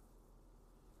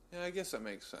 Yeah, I guess that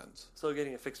makes sense. So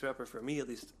getting a fixer-upper for me, at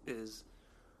least, is...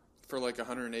 For like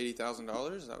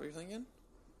 $180,000? Is that what you're thinking?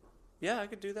 Yeah, I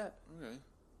could do that. Okay.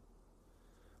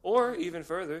 Or, even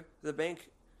further, the bank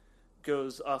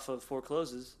goes off of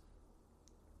forecloses.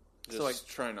 Just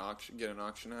try and get an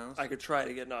auction house? I could try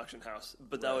to get an auction house,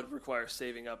 but that would require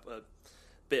saving up a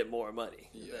bit more money.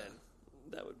 Yeah. Then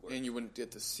that would work. And you wouldn't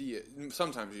get to see it.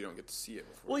 Sometimes you don't get to see it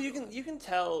before. Well, you can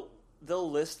tell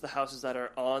they'll list the houses that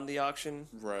are on the auction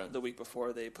right the week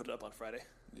before they put it up on Friday.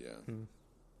 Yeah.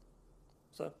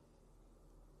 So.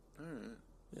 All right.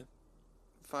 Yeah.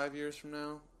 5 years from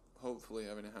now, hopefully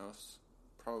having a house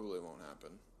probably won't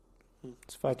happen.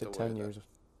 It's 5 to 10 years.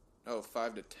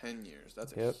 5 to 10 years.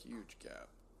 That's a huge gap.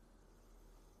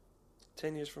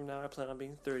 10 years from now, I plan on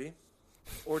being 30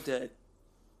 or dead.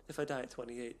 If I die at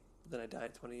 28, then I die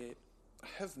at 28. I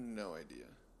have no idea.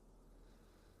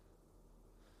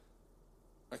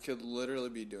 I could literally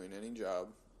be doing any job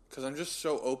because I'm just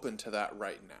so open to that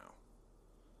right now.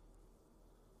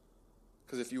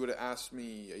 Because if you would have asked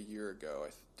me a year ago,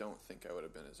 I don't think I would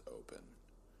have been as open.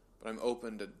 But I'm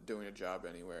open to doing a job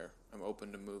anywhere. I'm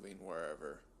open to moving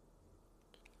wherever.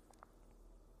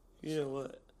 You know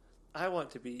what? I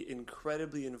want to be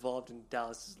incredibly involved in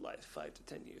Dallas's life 5 to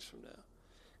 10 years from now.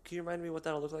 Can you remind me what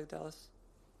that'll look like, Dallas?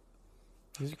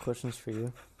 These are questions for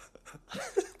you.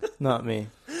 Not me.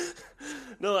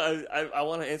 No, I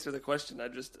want to answer the question.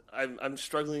 I'm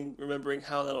struggling remembering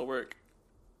how that'll work.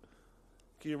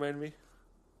 Can you remind me?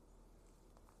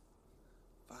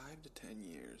 5 to 10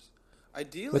 years.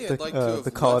 Ideally, With I'd like to have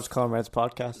the College left Comrades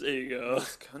podcast. There you go.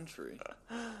 this country.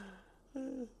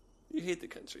 You hate the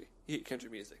country. You hate country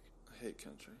music. I hate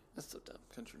country. That's so dumb.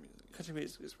 Country music. Country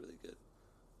music is really good.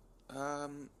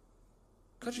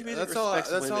 Country music music.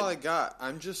 That's all I got.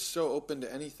 I'm just so open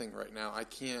to anything right now. I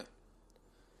can't.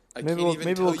 Maybe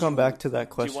we'll come back to that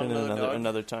question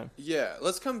another time. Yeah,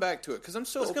 let's come back to it because I'm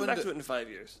so Let's open come back to to it in 5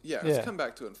 years. Yeah, let's come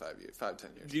back to it in 5 years, 10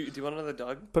 years. Do you want another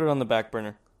dog? Put it on the back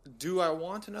burner. Do I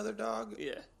want another dog?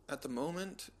 Yeah. At the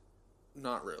moment,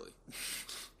 not really.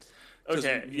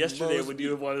 Okay, yesterday would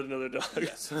you have wanted another dog?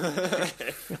 Yes.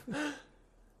 Okay.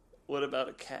 What about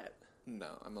a cat? No,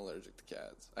 I'm allergic to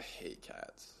cats. I hate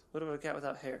cats. What about a cat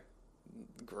without hair?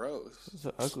 Gross. It's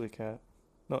an ugly cat.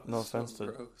 No offense to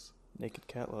gross. naked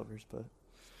cat lovers, but...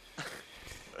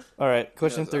 All right,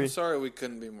 question 3. I'm sorry we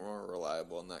couldn't be more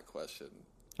reliable on that question.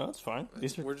 No, that's fine.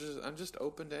 I'm just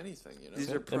open to anything, you know.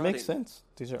 These are It makes sense.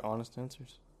 These are honest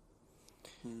answers.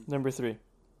 Number 3.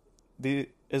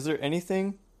 Is there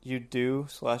anything you do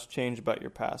 / change about your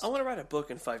past? I want to write a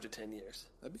book in 5 to 10 years.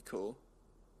 That'd be cool.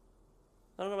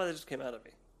 I don't know why that just came out of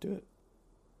me. Do it.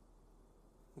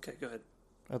 Okay, go ahead.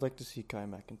 I'd like to see Kai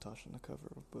McIntosh on the cover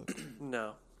of a book.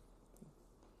 No.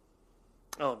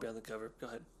 I won't be on the cover. Go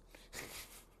ahead.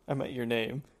 I meant your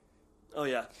name. Oh,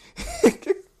 yeah.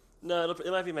 No,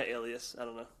 it might be my alias. I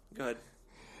don't know. Go ahead.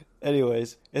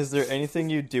 Anyways, is there anything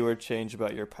you do or change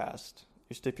about your past?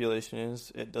 Your stipulation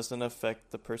is it doesn't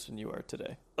affect the person you are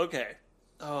today. Okay.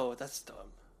 Oh, that's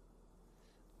dumb.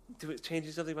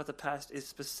 changing something about the past is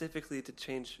specifically to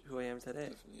change who I am today.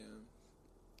 Yeah.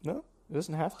 No, it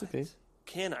doesn't have to be.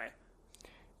 Can I?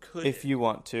 Could If you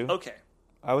want to. Okay.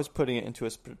 I was putting it into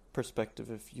a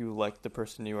perspective if you like the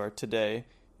person you are today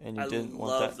and you didn't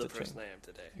want that to change. I love the person I am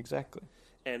today. Exactly.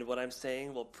 And what I'm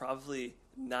saying will probably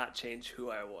not change who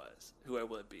I was, who I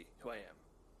would be, who I am.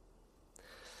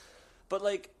 But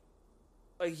like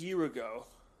a year ago,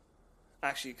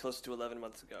 actually close to 11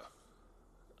 months ago,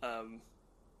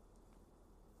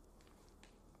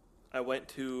 I went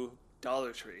to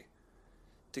Dollar Tree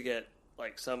to get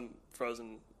like some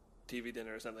frozen TV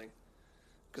dinner or something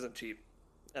because I'm cheap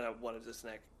and I wanted a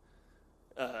snack.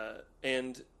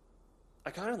 And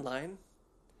I got in line,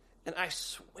 and I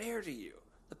swear to you,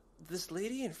 this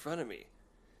lady in front of me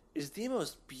is the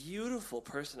most beautiful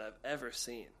person I've ever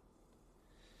seen.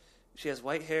 She has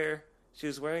white hair. She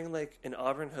was wearing like an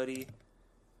auburn hoodie.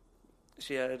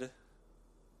 She had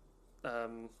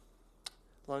long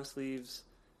sleeves.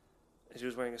 And she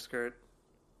was wearing a skirt.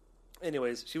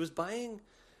 Anyways, she was buying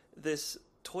this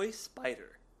toy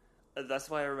spider. That's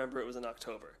why I remember it was in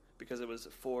October, because it was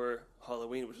for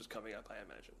Halloween, which was coming up, I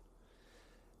imagine.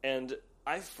 And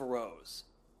I froze.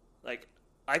 Like,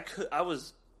 I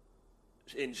was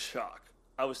in shock.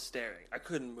 I was staring. I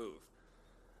couldn't move.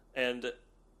 And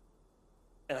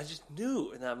I just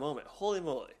knew in that moment, holy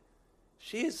moly,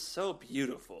 she is so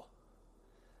beautiful.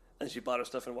 And she bought her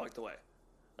stuff and walked away.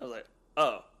 I was like,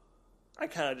 oh, I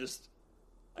kind of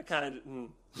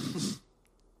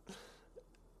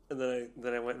And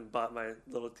then I went and bought my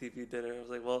little TV dinner. I was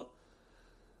like, well,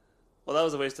 that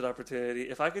was a wasted opportunity.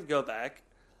 If I could go back,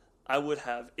 I would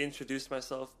have introduced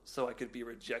myself so I could be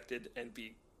rejected and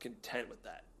be content with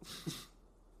that.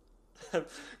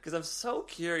 Because I'm so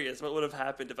curious what would have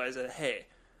happened if I said, hey,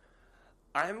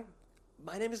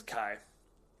 my name is Kai.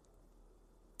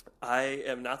 I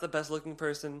am not the best looking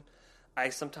person. I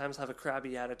sometimes have a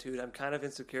crabby attitude. I'm kind of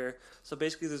insecure. So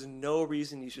basically there's no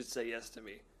reason you should say yes to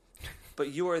me.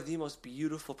 But you are the most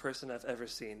beautiful person I've ever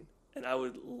seen. And I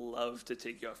would love to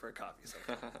take you out for a coffee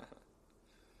sometime.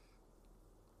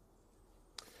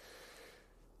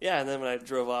 Yeah, and then when I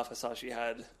drove off, I saw she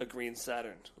had a green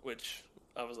Saturn, which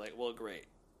I was like, well, great.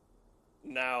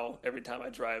 Now, every time I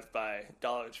drive by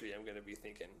Dollar Tree, I'm going to be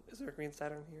thinking, is there a green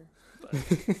Saturn here?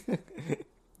 But,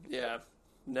 yeah,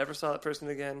 never saw that person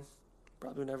again.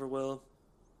 Probably never will.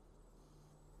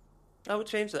 I would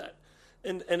change that.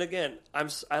 And again,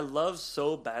 I love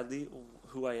so badly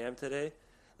who I am today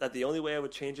that the only way I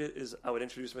would change it is I would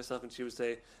introduce myself and she would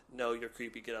say, no, you're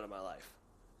creepy, get out of my life.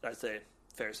 And I'd say,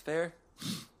 fair's fair.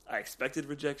 I expected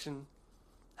rejection.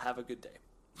 Have a good day.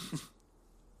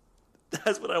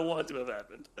 That's what I want to have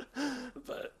happened.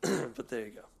 But there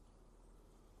you go.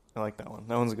 I like that one.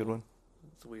 That one's a good one.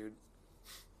 It's weird.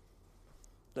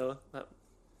 Noah?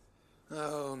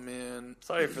 Oh man,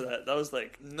 sorry for that. That was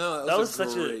like that was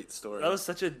such a great story. That was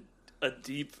such a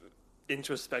deep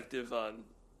introspective on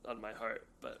my heart.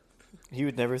 But he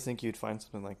would never think you'd find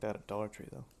something like that at Dollar Tree,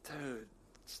 though. Dude,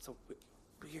 it's the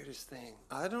weirdest thing.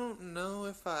 I don't know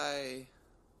if I.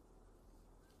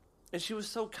 And she was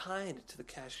so kind to the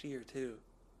cashier too.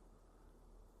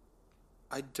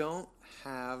 I don't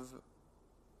have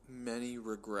many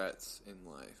regrets in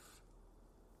life.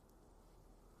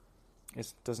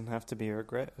 It doesn't have to be a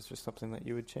regret. It's just something that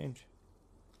you would change.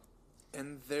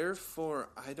 And therefore,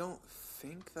 I don't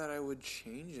think that I would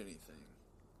change anything.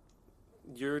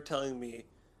 You're telling me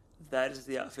that is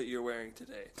the outfit you're wearing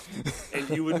today. And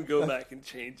you wouldn't go back and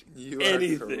change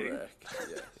anything. You are correct,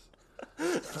 yes.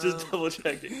 Just double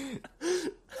checking.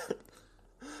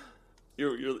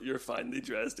 You're finely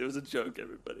dressed. It was a joke,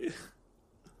 everybody.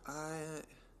 I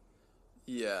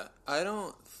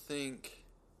don't think...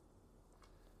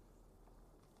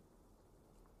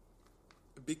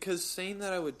 Because saying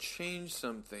that I would change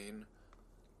something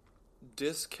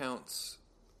discounts...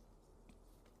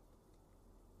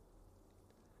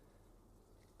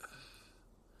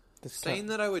 Saying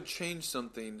that I would change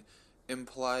something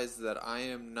implies that I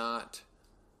am not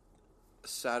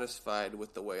satisfied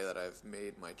with the way that I've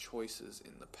made my choices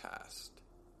in the past.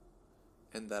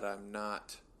 And that I'm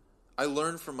not... I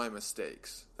learn from my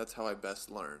mistakes. That's how I best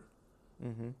learn.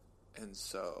 Mm-hmm. And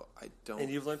so I don't...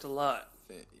 And you've learned a lot.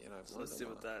 So let's see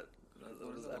what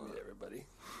does that mean, everybody?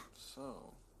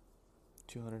 So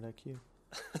 200 IQ.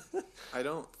 I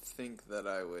don't think that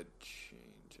I would change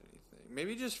anything.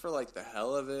 Maybe just for like the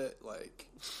hell of it. Like,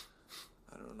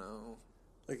 I don't know.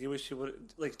 Like you wish you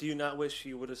would. Like, do you not wish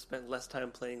you would have spent less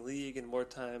time playing League and more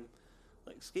time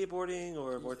like skateboarding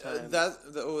or more time? That's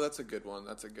a good one.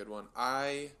 That's a good one.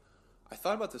 I I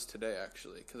thought about this today,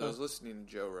 actually, because I was listening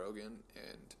to Joe Rogan,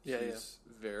 and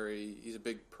he's a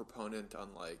big proponent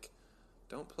on, like,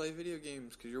 don't play video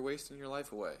games because you're wasting your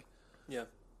life away. Yeah.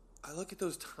 I look at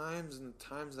those times and the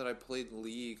times that I played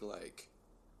League, like,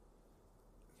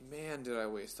 man, did I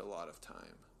waste a lot of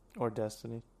time. Or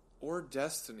Destiny.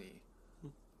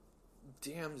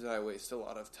 Damn, did I waste a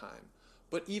lot of time.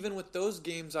 But even with those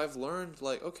games, I've learned,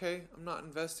 like, okay, I'm not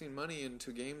investing money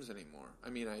into games anymore. I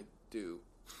mean, I do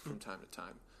from time to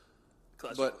time.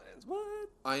 Clash but of Clans. What?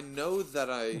 I know that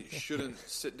I shouldn't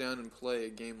sit down and play a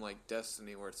game like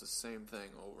Destiny where it's the same thing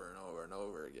over and over and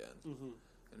over again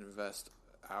and invest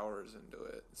hours into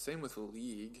it. Same with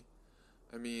League.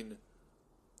 I mean,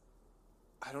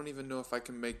 I don't even know if I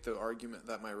can make the argument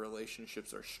that my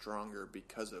relationships are stronger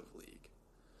because of League.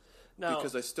 Now,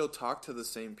 because I still talk to the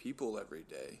same people every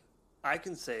day. I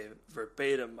can say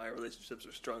verbatim my relationships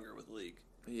are stronger with League.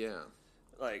 Yeah.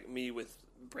 Like, me with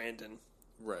Brandon.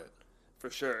 Right. For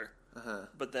sure. Uh-huh.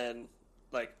 But then,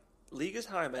 like, League is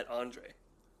how I met Andre.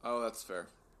 Oh, that's fair.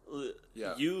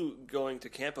 Yeah. You going to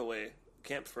camp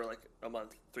for like a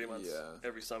month, 3 months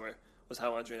every summer was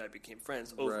how Andre and I became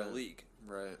friends over League.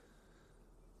 Right.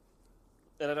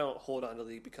 And I don't hold on to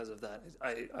League because of that.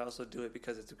 I also do it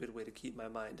because it's a good way to keep my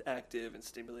mind active and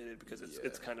stimulated because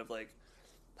it's kind of like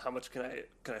how much can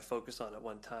I focus on at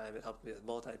one time. It helps me with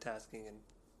multitasking and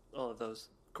all of those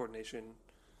coordination.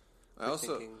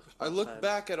 I look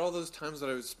back at all those times that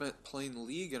I was spent playing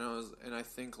League and I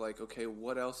think like, okay,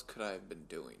 what else could I have been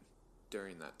doing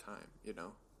during that time, you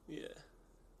know? Yeah.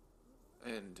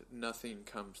 And nothing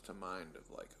comes to mind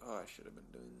of like, oh, I should have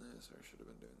been doing this or I should have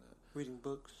been doing that. Reading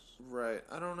books. Right.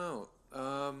 I don't know.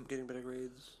 Getting better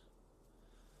grades.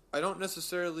 I don't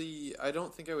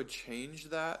think I would change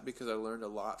that because I learned a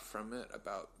lot from it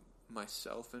about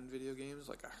myself in video games.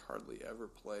 Like, I hardly ever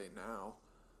play now.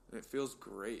 And it feels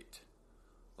great.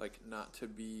 Like, not to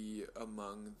be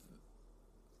among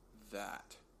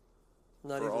that.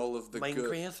 Not for even all of the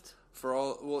Minecraft?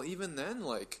 Well, even then,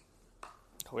 like...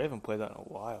 We haven't played that in a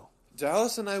while.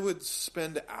 Dallas and I would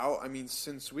spend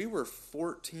since we were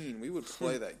 14, we would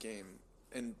play that game.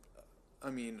 And,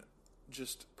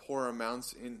 just pour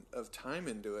amounts of time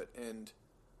into it. And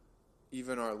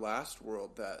even our last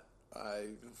world that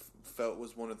I felt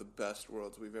was one of the best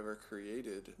worlds we've ever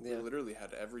created. Yeah. We literally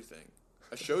had everything.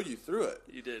 I showed you through it.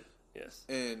 You did, yes.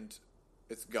 And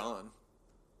it's gone.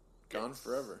 Gone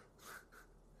forever.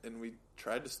 And we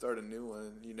tried to start a new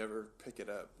one, and you never pick it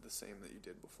up the same that you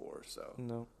did before, so...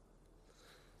 No.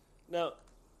 Now,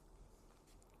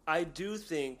 I do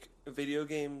think video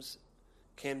games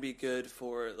can be good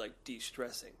for, like,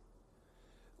 de-stressing.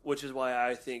 Which is why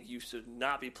I think you should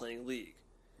not be playing League.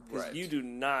 Because you do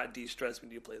not de-stress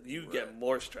when you play League. You get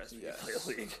more stress when you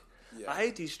play League. Yeah. I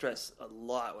de-stress a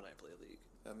lot when I play League.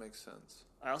 That makes sense.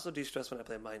 I also de-stress when I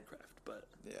play Minecraft, but...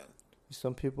 Yeah.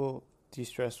 Some people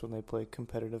de-stress when they play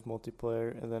competitive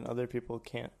multiplayer, and then other people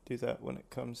can't do that when it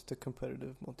comes to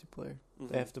competitive multiplayer. Mm-hmm.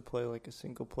 They have to play like a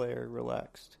single player,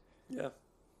 relaxed. Yeah.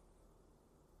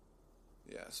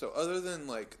 Yeah, so other than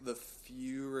like the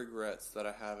few regrets that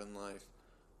I have in life,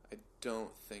 I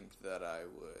don't think that I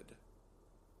would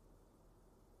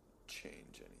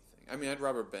change anything. I mean, I'd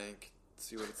rob a bank,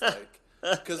 see what it's like.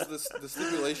 Because the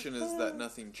stipulation is that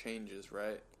nothing changes,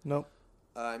 right? Nope.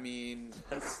 I mean...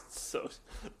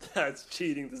 That's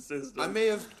cheating the system. I may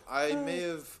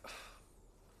have...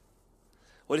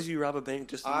 What if you rob a bank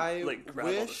just to, grab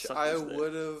all the suckers I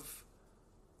would have...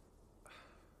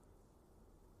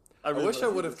 I really wish I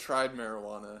would have tried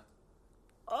marijuana.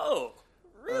 Oh,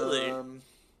 really?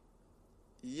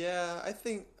 Yeah,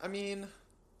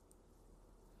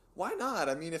 why not?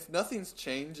 I mean, if nothing's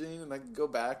changing and I can go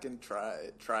back and try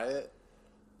it.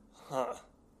 Huh.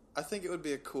 I think it would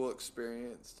be a cool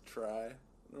experience to try.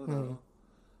 I don't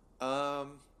know.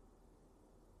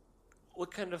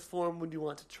 What kind of form would you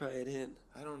want to try it in?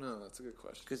 I don't know. That's a good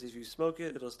question. Because if you smoke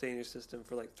it, it'll stay in your system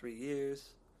for like 3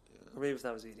 years. Yeah. Or maybe if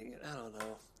I was eating it. I don't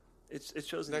know. It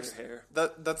shows in your hair.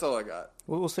 That's all I got.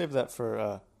 We'll save that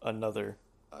for another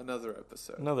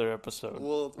episode. Another episode.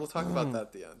 We'll talk about that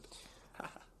at the end.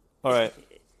 All right.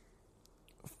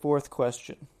 Fourth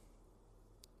question.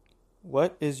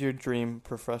 What is your dream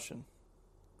profession?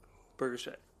 Burger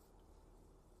Shack.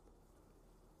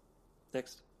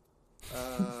 Next.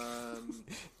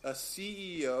 A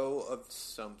CEO of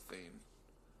something.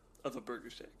 Of a Burger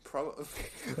Shack. Probably.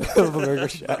 Of a Burger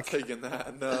Shack. Not taking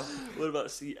that, no. What about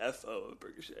CFO of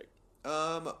Burger Shack?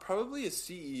 Probably a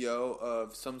CEO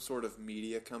of some sort of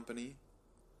media company.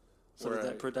 Something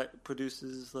that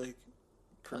produces, like...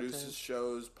 Produces content?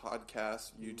 shows,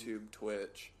 podcasts, YouTube,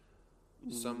 Twitch.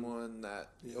 someone that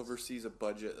oversees a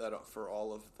budget that for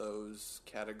all of those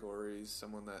categories,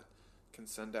 someone that can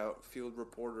send out field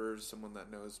reporters, someone that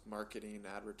knows marketing,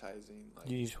 advertising. Like,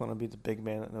 You just want to be the big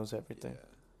man that knows everything. yeah.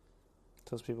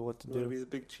 Tells people what to You want to do. be the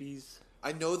big cheese.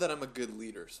 I know that I'm a good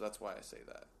leader, so that's why I say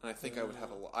that. And I think I would have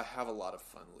I have a lot of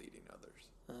fun leading others.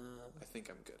 I think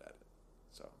I'm good at it.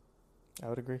 So I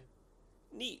would agree.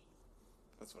 Neat.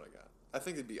 that's what I got. I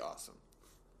think it'd be awesome.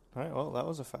 All right, well, that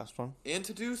was a fast one. And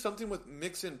to do something with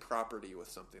mix in property with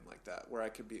something like that, where I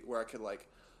could like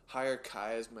hire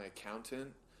Kai as my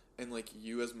accountant and like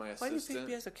you as my Why do you assistant. pick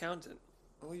me as accountant?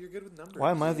 Oh, you're good with numbers.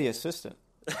 Why am I the assistant?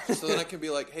 So then I can be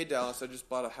like, hey Dallas, I just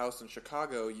bought a house in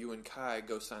Chicago. You and Kai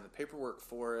go sign the paperwork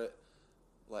for it,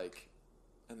 like,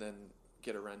 and then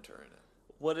get a renter in it.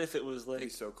 What if it was It'd be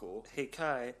like, so cool. hey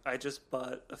Kai, I just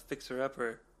bought a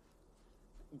fixer-upper.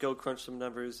 Go crunch some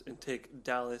numbers and take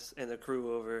Dallas and the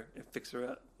crew over and fix her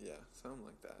up. Yeah, something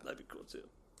like that. That'd be cool too.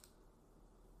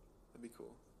 That'd be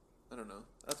cool. I don't know.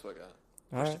 That's what I got.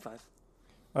 All Question right. 5.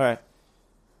 All right.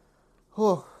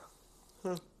 Oh,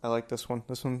 I like this one.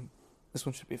 This one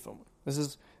should be a fun one. This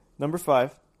is number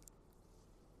 5.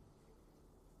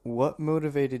 What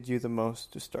motivated you the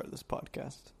most to start this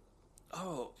podcast?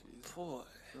 Oh, Jeez. boy.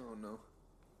 Oh no.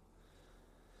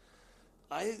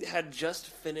 I had just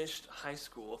finished high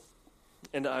school,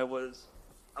 and I was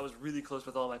really close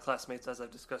with all my classmates, as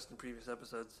I've discussed in previous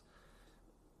episodes.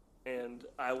 And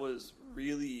I was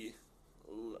really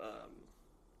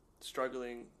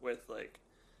struggling with, like,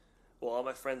 well, all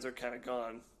my friends are kind of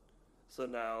gone, so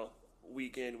now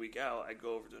week in, week out, I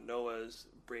go over to Noah's,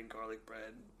 bring garlic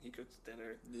bread, he cooks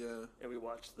dinner, Yeah. and we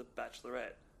watch The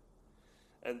Bachelorette.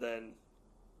 And then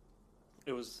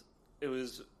it was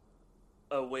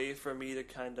a way for me to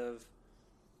kind of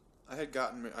I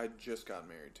just got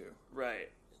married too. right.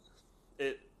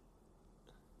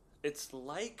 It's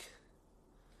like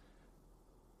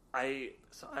I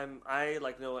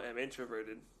like Noah am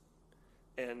introverted,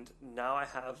 and now I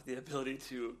have the ability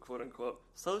to quote unquote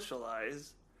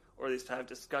socialize, or at least have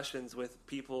discussions with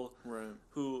people Right.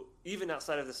 who, even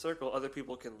outside of the circle, other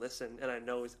people can listen, and I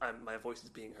know my voice is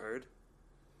being heard,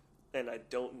 and I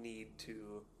don't need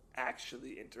to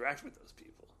actually interact with those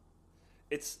people.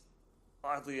 It's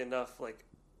oddly enough like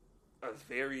a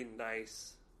very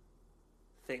nice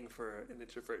thing for an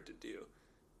introvert to do.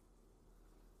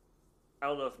 I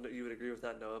don't know if you would agree with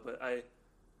that, Noah, but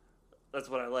that's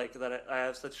what I like, that I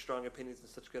have such strong opinions and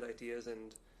such good ideas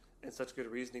and such good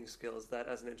reasoning skills that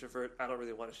as an introvert, I don't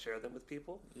really want to share them with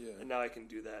people. Yeah. And now I can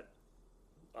do that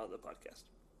on the podcast.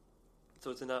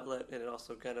 So it's an outlet, and it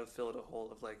also kind of filled a hole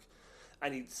of, like, I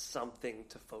need something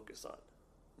to focus on.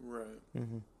 Right.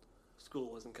 Mm-hmm.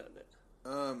 School wasn't cutting it.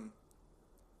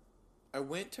 I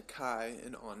went to Kai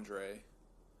and Andre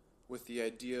with the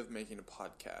idea of making a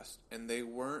podcast, and they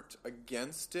weren't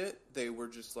against it. They were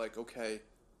just like, okay,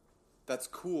 that's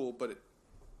cool, but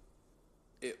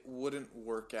it wouldn't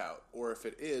work out. Or if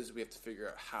it is, we have to figure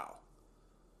out how.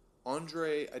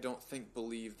 Andre, I don't think,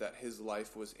 believed that his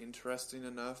life was interesting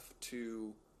enough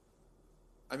to...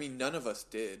 I mean, none of us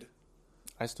did.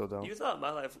 I still don't. You thought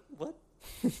my life... What?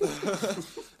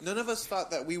 None of us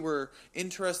thought that we were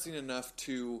interesting enough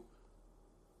to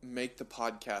make the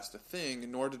podcast a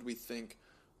thing, nor did we think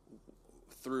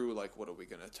through, like, what are we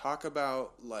going to talk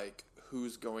about? Like,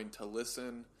 who's going to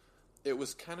listen? It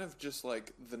was kind of just,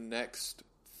 like, the next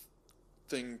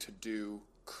thing to do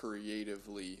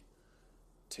creatively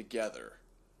together.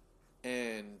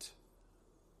 And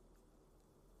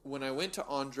when I went to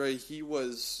Andre, he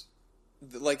was,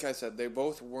 like I said, they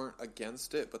both weren't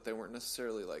against it, but they weren't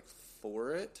necessarily, like,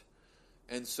 for it.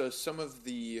 And so some of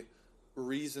the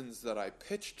reasons that I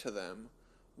pitched to them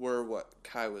were what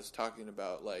Kai was talking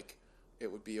about, like,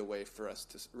 it would be a way for us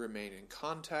to remain in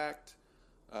contact.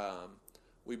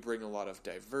 We bring a lot of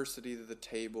diversity to the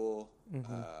table.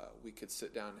 Mm-hmm. We could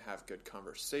sit down and have good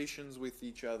conversations with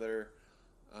each other.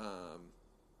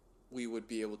 We would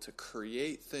be able to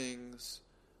create things,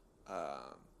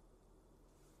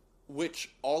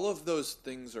 which all of those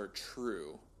things are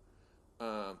true.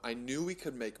 I knew we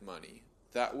could make money.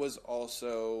 That was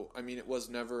also, I mean, it was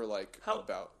never like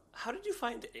about... How did you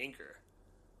find Anchor?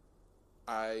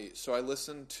 So I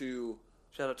listened to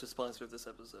Shout out to sponsor of this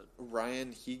episode.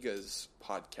 Ryan Higa's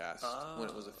podcast when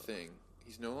it was a thing.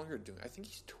 He's no longer doing, I think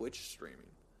he's Twitch streaming.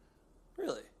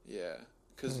 Really? Yeah.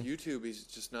 Because YouTube, he's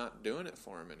just not doing it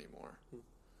for him anymore.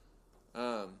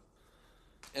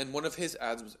 And one of his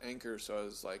ads was Anchor, so I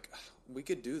was like, we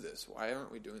could do this. Why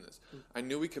aren't we doing this? I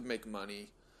knew we could make money.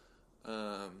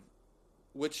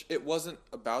 Which it wasn't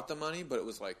about the money, but it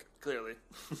was like, Clearly.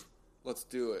 let's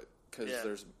do it. because Yeah.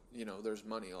 there's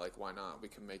money. Like, why not? We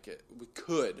can make it. We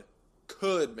could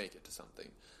make it to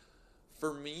something.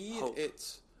 For me, Hope.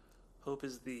 it's Hope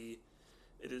is the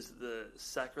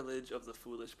sacrilege of the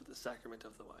foolish, but the sacrament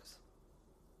of the wise.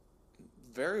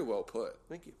 very well put.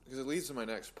 Thank you. Because it leads to my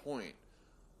next point.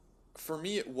 For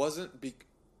me, it wasn't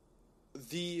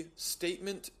the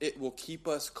statement, "It will keep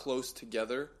us close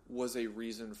together," was a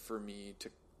reason for me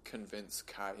to convince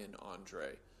Kai and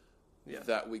Andre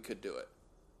that we could do it,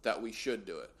 that we should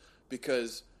do it.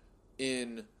 Because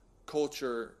in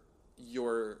culture,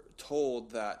 you're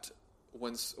told that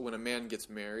when a man gets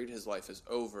married, his life is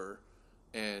over,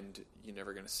 and you're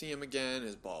never going to see him again.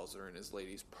 His balls are in his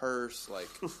lady's purse. Like,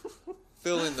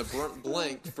 fill in the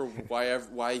blank for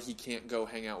why he can't go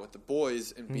hang out with the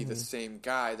boys and be the same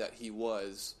guy that he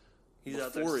was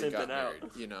before he got married.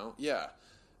 Yeah.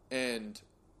 And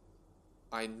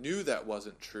I knew that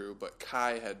wasn't true, but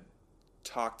Kai had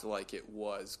talked like it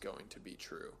was going to be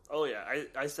true. Oh yeah,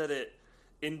 I said it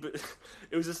it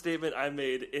was a statement I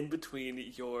made in between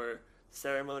your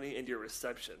ceremony and your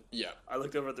reception. Yeah. I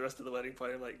looked over at the rest of the wedding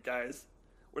party. I'm like, guys,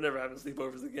 we're never having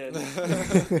sleepovers again.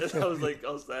 And I was like,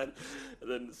 all sad. And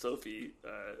then Sophie,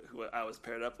 who I was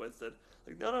paired up with, said,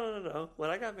 like, no. When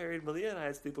I got married, Malia and I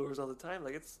had sleepovers all the time.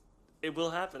 Like, it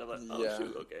will happen. I'm like, oh Yeah.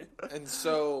 shoot, okay. And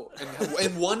so,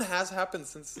 and one has happened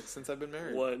since I've been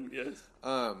married. One, yes.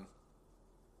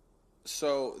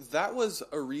 So that was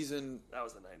a reason. That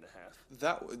was a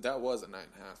 9.5. That was a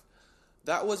 9.5.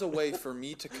 That was a way for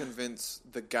me to convince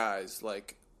the guys,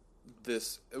 like,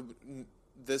 this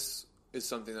is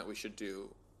something that we should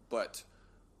do, but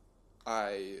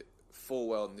I full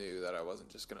well knew that I wasn't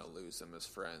just going to lose them as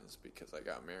friends because I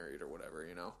got married or whatever,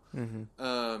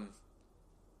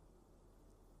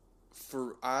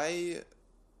 I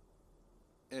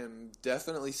am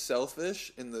definitely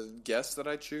selfish in the guests that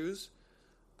I choose.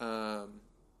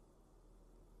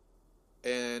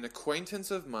 An acquaintance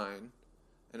of mine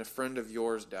and a friend of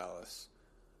yours, Dallas,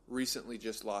 recently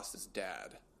just lost his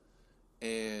dad.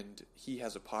 And he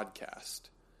has a podcast.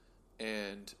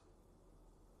 And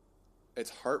it's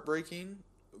heartbreaking,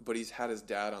 but he's had his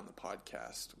dad on the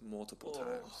podcast multiple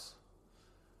times.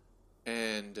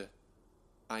 And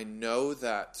I know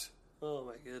that... Oh,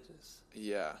 my goodness.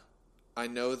 Yeah. I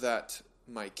know that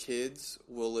my kids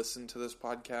will listen to this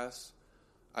podcast.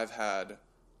 I've had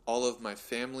all of my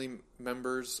family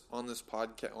members on this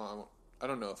podcast. Well, I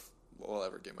don't know if we'll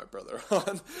ever get my brother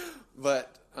on,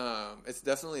 but it's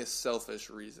definitely a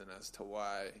selfish reason as to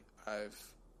why I've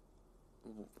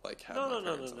had my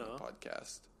parents on the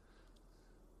podcast.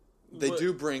 They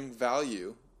do bring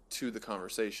value to the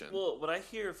conversation. Well, what I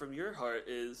hear from your heart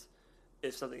is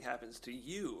if something happens to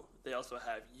you, they also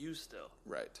have you still.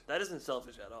 Right. That isn't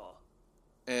selfish at all.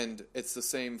 And it's the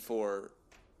same for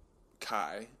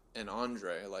Kai and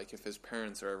Andre. Like, if his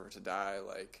parents are ever to die,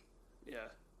 like, yeah,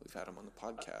 we've had him on the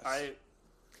podcast.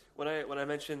 When I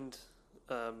mentioned,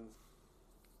 I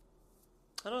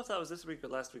don't know if that was this week or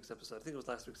last week's episode. I think it was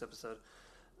last week's episode.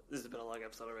 This has been a long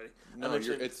episode already. No,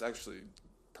 it's actually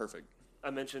perfect.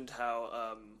 I mentioned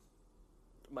how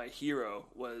my hero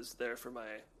was there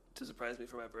to surprise me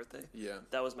for my birthday. Yeah.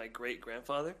 That was my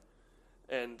great-grandfather.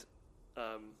 And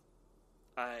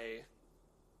I'm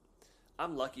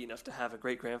lucky enough to have a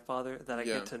great-grandfather that I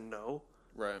get to know.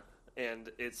 Right.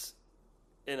 And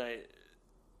I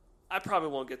probably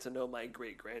won't get to know my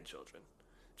great-grandchildren,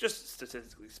 just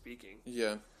statistically speaking.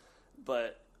 Yeah.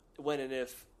 But when and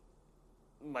if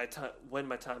my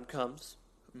time comes,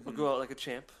 I'll go out like a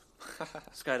champ,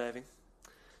 skydiving.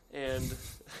 And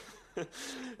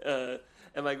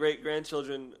and my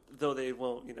great-grandchildren, though they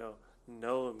won't,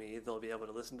 know me, they'll be able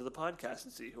to listen to the podcast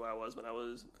and see who I was when I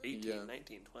was 18,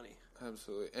 19, 20.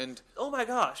 Absolutely. And oh my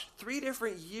gosh, 3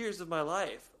 different years of my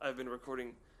life I've been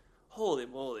recording. Holy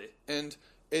moly. And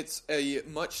it's a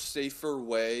much safer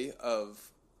way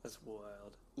of that's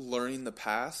wild learning the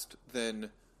past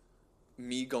than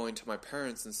me going to my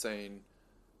parents and saying,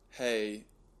 hey,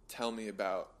 tell me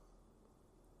about,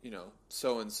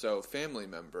 so-and-so family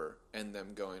member, and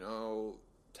them going,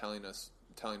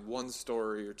 telling one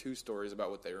story or 2 stories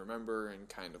about what they remember and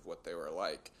kind of what they were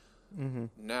like. Mm-hmm.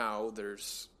 Now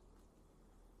there's,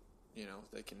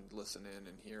 they can listen in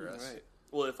and hear us. Right.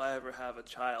 Well, if I ever have a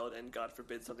child and God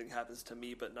forbid something happens to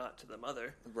me but not to the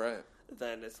mother, right?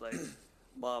 Then it's like,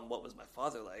 Mom, what was my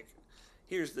father like?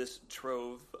 Here's this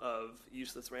trove of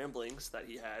useless ramblings that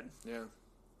he had. Yeah.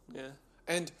 Yeah.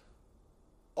 And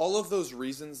all of those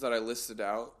reasons that I listed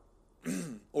out,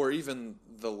 or even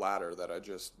the latter that I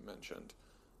just mentioned,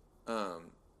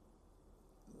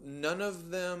 none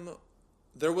of them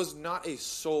there was not a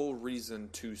sole reason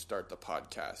to start the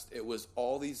podcast. It was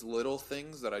all these little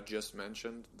things that I just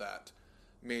mentioned that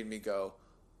made me go,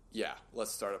 yeah,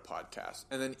 let's start a podcast.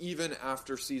 And then even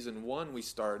after season 1 we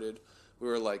started, we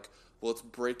were like, well, let's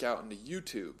break out into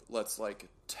YouTube. Let's like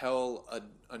tell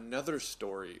another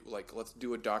story. Like, let's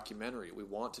do a documentary. We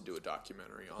want to do a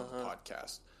documentary on the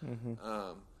podcast.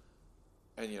 Mm-hmm.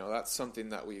 And you know, that's something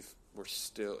that it's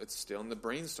still in the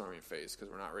brainstorming phase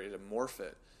because we're not ready to morph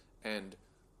it. And,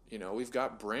 you know, we've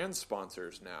got brand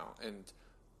sponsors now. And,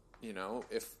 you know,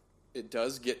 if it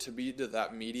does get to be to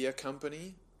that media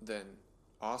company, then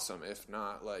awesome. If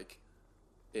not, like,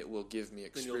 it will give me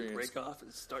experience. Then you'll break off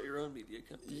and start your own media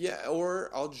company. Yeah, or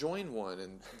I'll join one.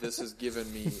 And this has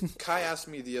given me... Kai asked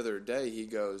me the other day, he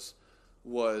goes,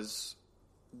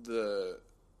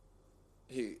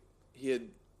 he had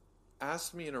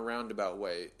asked me in a roundabout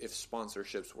way if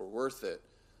sponsorships were worth it,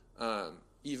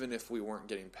 even if we weren't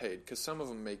getting paid. Because some of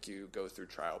them make you go through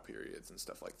trial periods and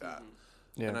stuff like that.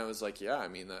 Mm-hmm. Yeah. And I was like, yeah, I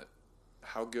mean,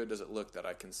 how good does it look that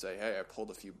I can say, hey, I pulled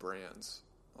a few brands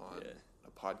on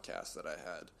a podcast that I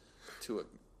had to a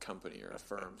company or a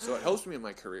firm. So it helps me in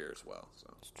my career as well.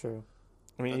 So it's true.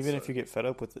 I mean, even if you get fed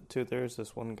up with it too, there's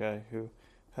this one guy who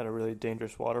had a really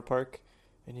dangerous water park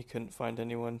and he couldn't find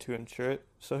anyone to insure it.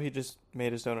 So he just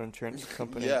made his own insurance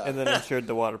company and then insured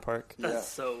the water park. That's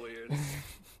so weird.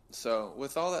 So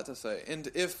with all that to say, and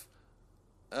if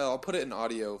I'll put it in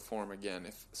audio form again,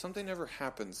 if something ever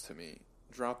happens to me,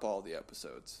 drop all the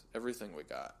episodes, everything we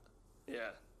got. Yeah.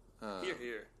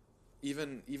 Here.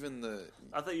 Even the...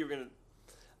 I thought you were going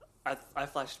to... I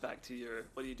flashed back to your,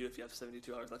 what do you do if you have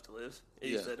 72 hours left to live?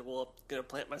 And you said, well, I'm going to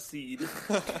plant my seed.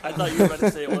 I thought you were about to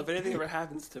say, well, if anything ever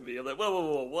happens to me. I'm like,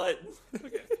 whoa, what?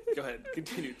 Okay, go ahead.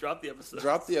 Continue. Drop the episodes.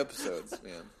 Drop the episodes,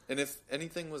 man. And if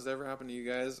anything was ever happen to you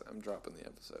guys, I'm dropping the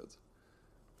episodes.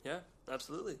 Yeah,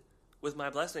 absolutely. With my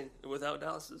blessing, without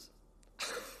Dallas's.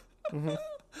 Mm-hmm.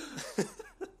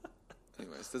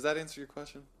 Anyways, does that answer your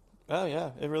question? Oh,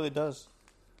 yeah, it really does.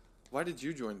 Why did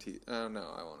you join T? Oh, no,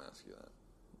 I won't ask you that.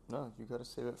 No, you got to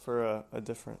save it for a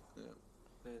different.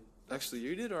 Yeah. Actually,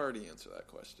 you did already answer that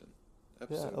question.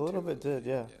 Episode a little bit did,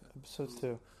 yeah. Episode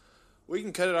 2. We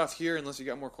can cut it off here unless you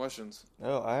got more questions.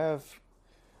 Oh, I have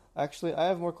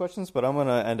more questions, but I'm going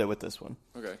to end it with this one.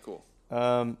 Okay, cool.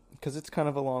 Because it's kind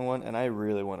of a long one, and I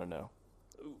really want to know.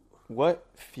 Ooh. What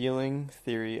feeling,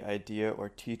 theory, idea, or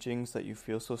teachings that you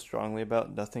feel so strongly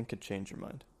about, nothing could change your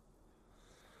mind?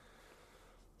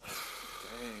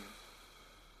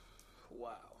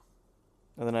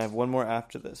 And then I have one more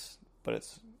after this, but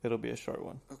it'll be a short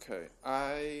one. Okay,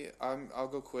 I'll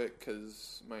go quick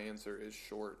because my answer is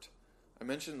short. I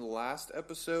mentioned last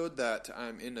episode that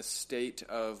I'm in a state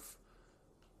of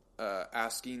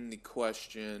asking the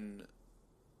question: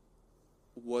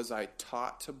 was I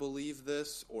taught to believe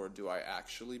this, or do I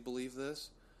actually believe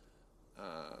this?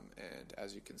 And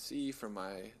as you can see from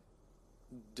my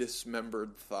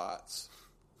dismembered thoughts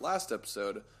last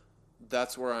episode,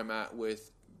 that's where I'm at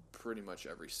with pretty much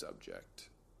every subject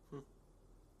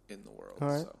in the world. All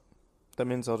right. So. That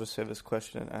means I'll just save this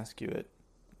question and ask you it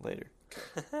later.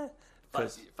 Okay.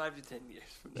 5 to 10 years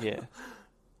from now. Yeah.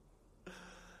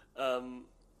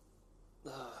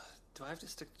 Do I have to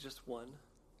stick to just one?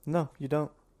 No, you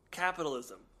don't.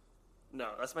 Capitalism. No,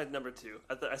 that's my number 2.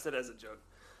 I said it as a joke.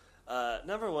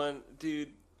 Number 1, dude,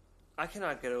 I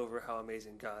cannot get over how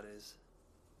amazing God is.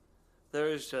 There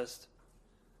is just...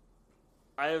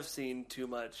 I have seen too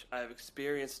much. I have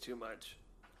experienced too much.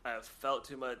 I have felt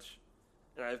too much.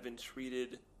 And I have been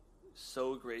treated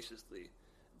so graciously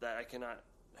that I cannot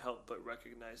help but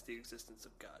recognize the existence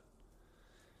of God.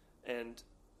 And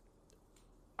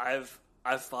I've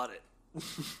fought it.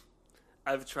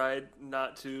 I've tried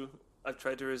to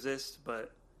resist,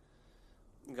 but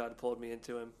God pulled me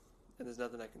into him. And there's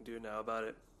nothing I can do now about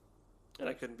it. And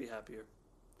I couldn't be happier.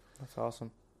 That's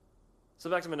awesome. So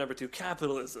back to my number 2,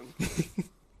 capitalism.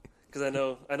 Because I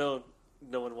know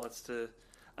no one wants to.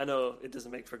 I know it doesn't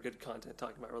make for good content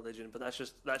talking about religion, but that's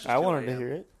just. I wanted to hear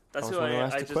it. That's who I am.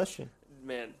 I just question.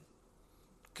 Man,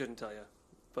 couldn't tell you,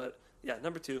 but yeah,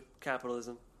 number 2,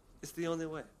 capitalism. It's the only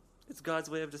way. It's God's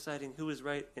way of deciding who is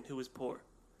right and who is poor.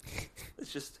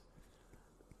 It's just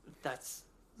that's.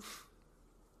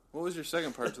 What was your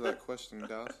second part to that question,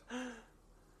 Dallas?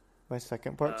 My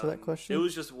second part to that question? It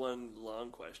was just one long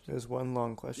question. It was one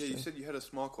long question. Yeah, you said you had a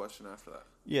small question after that.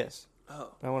 Yes. Oh.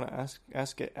 I want to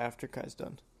ask it after Kai's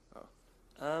done.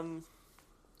 Oh.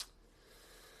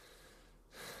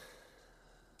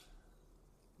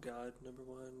 God, number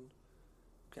 1.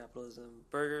 Capitalism.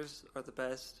 Burgers are the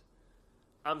best.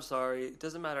 I'm sorry. It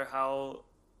doesn't matter how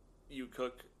you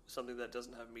cook something that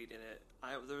doesn't have meat in it,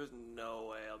 there's no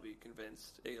way I'll be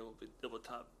convinced it will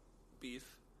top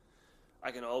beef.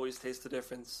 I can always taste the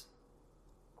difference.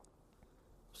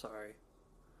 Sorry.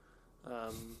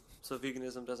 So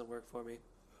veganism doesn't work for me.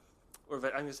 Or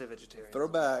I'm going to say vegetarian.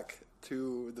 Throwback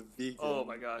to the vegan. Oh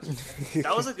my gosh.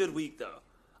 That was a good week, though.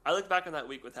 I look back on that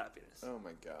week with happiness. Oh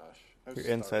my gosh. Your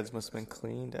insides must have been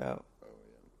cleaned out. Oh,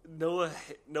 yeah.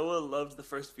 Noah loved the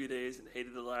first few days and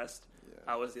hated the last. Yeah.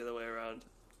 I was the other way around.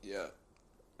 Yeah.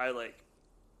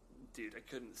 Dude, I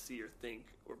couldn't see or think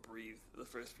or breathe the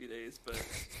first few days, but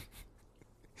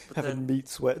having then, meat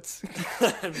sweats.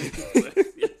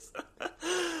 Yes.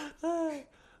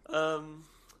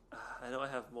 I know I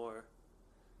have more.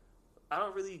 I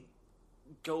don't really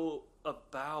go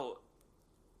about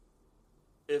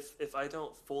if I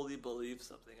don't fully believe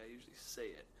something, I usually say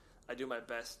it. I do my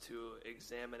best to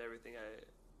examine everything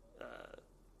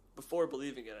before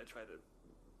believing it. I try to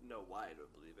know why I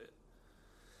don't believe it.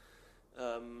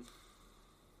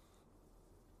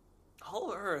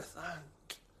 Hollow Earth. I'm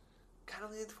kind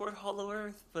of leaning toward Hollow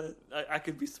Earth, but I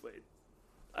could be swayed.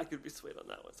 I could be swayed on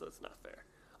that one, so it's not fair.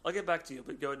 I'll get back to you,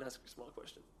 but go ahead and ask your small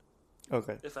question.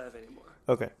 Okay. If I have any more.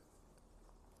 Okay.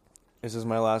 This is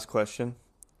my last question.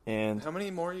 And how many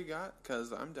more you got?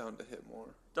 Because I'm down to hit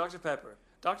more. Dr. Pepper.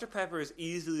 Dr. Pepper is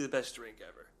easily the best drink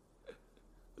ever.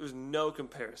 There's no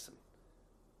comparison.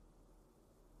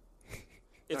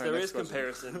 If All there right, is question.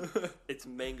 comparison, it's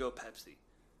Mango Pepsi.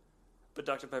 But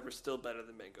Dr. Pepper is still better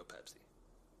than Mango Pepsi.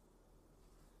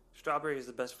 Strawberry is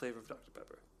the best flavor of Dr.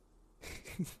 Pepper.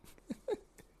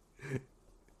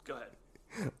 Go ahead.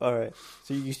 All right.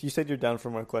 So you said you're down for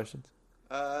more questions.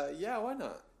 Yeah, why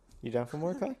not? You down for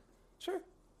more, Kai? Sure.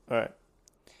 All right.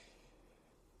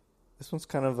 This one's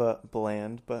kind of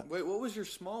bland, but Wait, what was your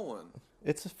small one?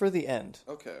 it's for the end.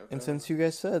 Okay. And since you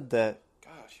guys said that,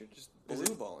 Gosh, you're just Is it-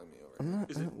 blue balling me over I'm here.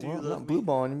 not, Is it I'm, Do You well, I'm Love not blue Me?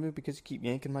 balling you because you keep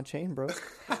yanking my chain, bro.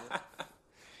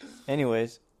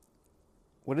 Anyways,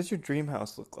 what does your dream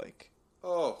house look like?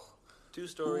 Oh, 2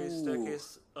 stories, Ooh.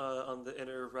 staircase on the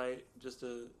inner right, just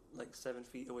 7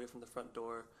 feet away from the front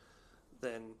door.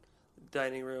 Then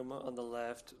dining room on the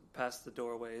left, past the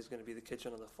doorway is going to be the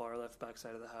kitchen on the far left back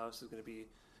side of the house. Is going to be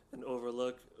an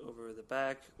overlook over the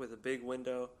back with a big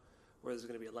window where there's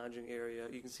going to be a lounging area.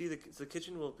 You can see the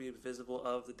kitchen will be visible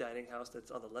of the dining house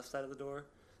that's on the left side of the door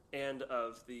and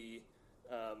of the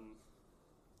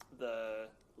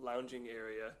lounging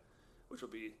area, which will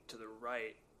be to the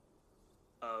right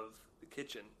of the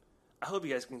kitchen. I hope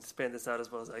you guys can span this out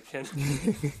as well as I can.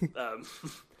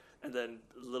 And then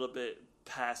a little bit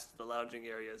past the lounging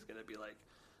area is going to be like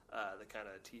the kind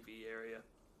of TV area.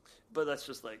 But that's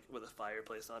just like with a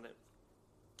fireplace on it.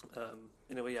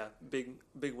 Anyway, yeah,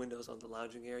 big windows on the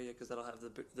lounging area because that'll have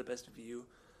the best view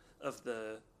of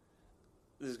the...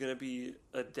 There's going to be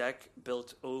a deck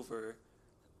built over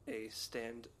a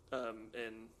stand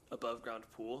an above ground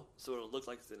pool, so it'll look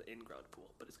like it's an in-ground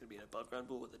pool, but it's going to be an above ground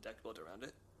pool with a deck built around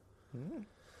it.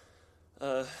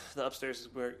 The upstairs is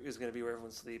going to be where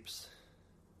everyone sleeps.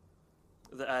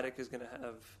 The attic is going to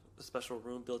have a special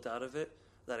room built out of it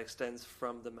that extends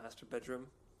from the master bedroom.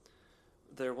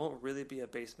 There won't really be a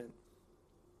basement.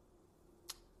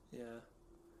 Yeah.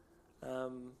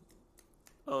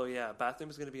 Oh yeah, bathroom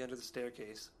is going to be under the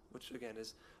staircase, which again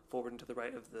is forward and to the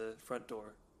right of the front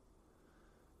door.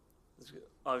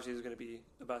 Obviously, there's going to be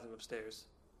a bathroom upstairs.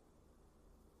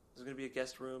 There's going to be a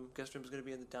guest room. Guest room is going to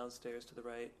be in the downstairs to the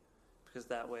right, because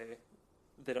that way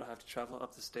they don't have to travel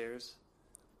up the stairs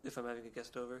if I'm having a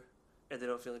guest over, and they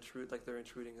don't feel like they're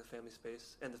intruding the family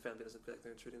space, and the family doesn't feel like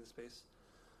they're intruding the space.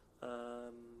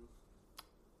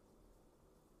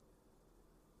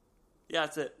 Yeah,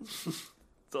 that's it.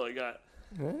 That's all I got.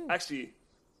 Actually,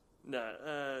 no.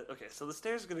 Okay, so the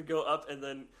stairs are going to go up and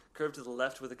then curve to the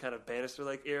left with a kind of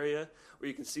banister-like area where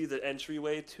you can see the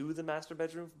entryway to the master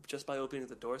bedroom just by opening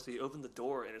the door. So you open the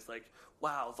door and it's like,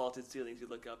 wow, vaulted ceilings. You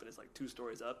look up and it's like 2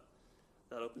 stories up,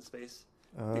 that open space.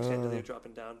 Big chandelier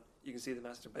dropping down. You can see the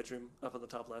master bedroom up on the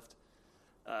top left.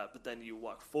 But then you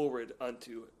walk forward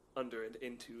under and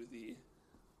into the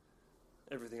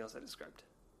everything else I described.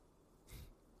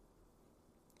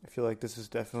 I feel like this is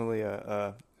definitely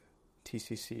a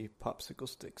TCC Popsicle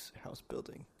Sticks house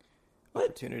building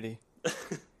opportunity.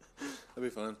 that'd be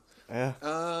fun.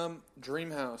 Yeah. Dream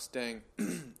house, dang.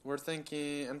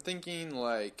 I'm thinking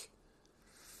like,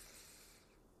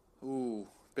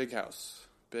 big house.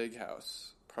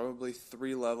 Probably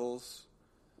 3 levels.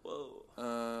 Whoa.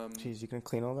 Jeez, you can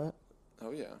clean all that?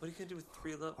 Oh yeah. What are you going to do with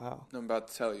 3 levels? Wow. I'm about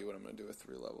to tell you what I'm going to do with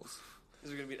 3 levels. Is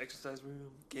there going to be an exercise room?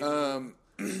 Gaming room?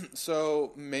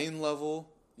 So main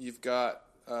level, you've got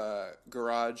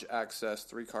garage access,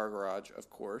 3-car garage, of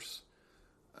course.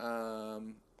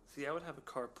 See, I would have a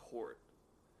carport.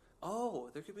 Oh,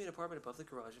 there could be an apartment above the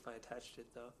garage if I attached it,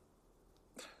 though.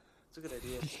 It's a good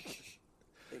idea.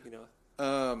 Thank you, Noah.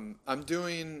 I'm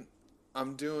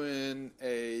doing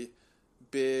a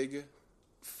big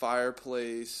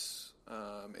fireplace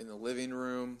in the living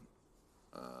room.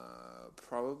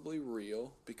 Probably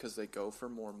real, because they go for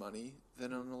more money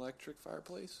than an electric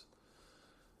fireplace.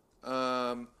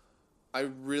 I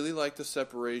really like the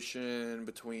separation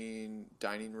between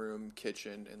dining room,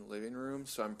 kitchen, and living room,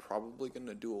 so I'm probably going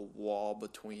to do a wall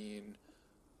between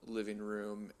living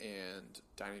room and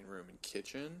dining room and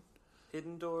kitchen.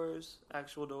 Hidden doors,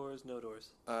 actual doors, no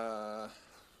doors.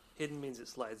 Hidden means it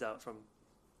slides out from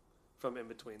in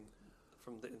between,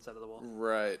 from the inside of the wall.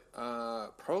 Right.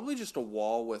 Probably just a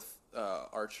wall with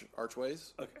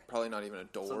archways. Okay. Probably not even a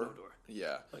door. So no door.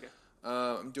 Yeah. Okay.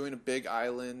 I'm doing a big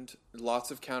island,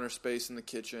 lots of counter space in the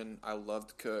kitchen. I love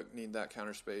to cook, need that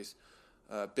counter space.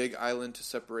 Big island to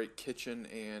separate kitchen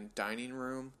and dining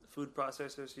room. Food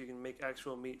processor, so you can make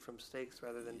actual meat from steaks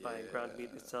rather than buying ground meat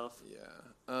itself. Yeah.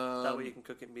 That way you can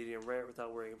cook it medium rare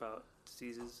without worrying about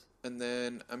diseases. And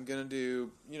then I'm going to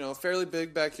do, a fairly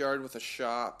big backyard with a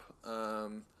shop.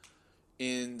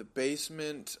 In the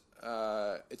basement,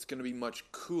 it's going to be much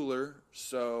cooler,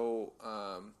 so...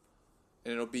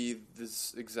 and it'll be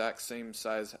this exact same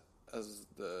size as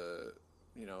the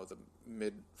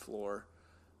mid floor.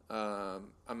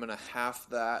 I'm gonna half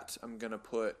that. I'm gonna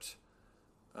put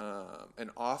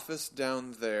an office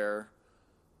down there,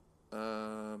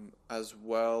 as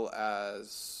well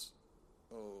as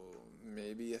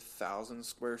maybe 1,000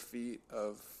 square feet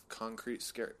of concrete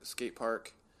skate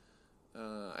park.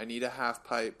 I need a half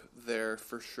pipe there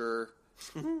for sure.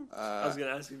 I was going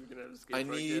to ask you if you can have a skate I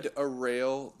park need yet. a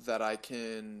rail that I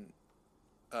can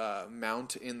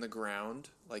mount in the ground,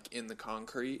 like in the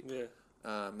concrete,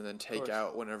 and then take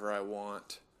out whenever I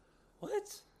want.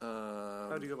 What?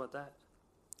 How do you go about that?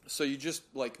 So you just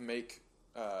make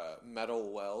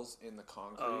metal wells in the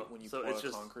concrete when you pour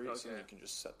the concrete, so you can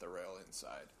just set the rail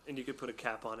inside. And you could put a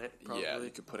cap on it, probably. Yeah,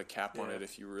 you could put a cap on it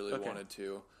if you really wanted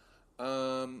to.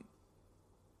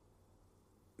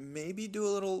 Maybe do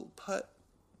a little putt.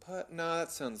 No,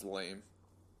 that sounds lame.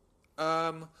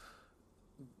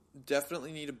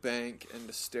 Definitely need a bank and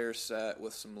a stair set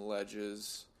with some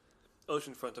ledges.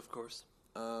 Oceanfront, of course.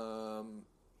 And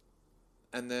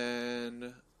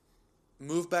then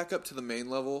move back up to the main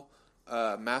level.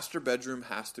 Master bedroom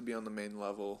has to be on the main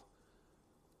level.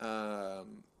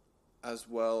 As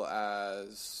well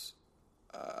as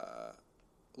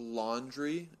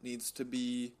laundry needs to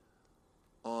be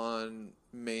on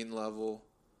main level.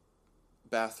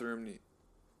 Bathroom,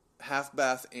 half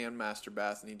bath and master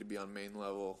bath need to be on main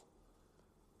level.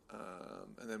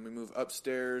 And then we move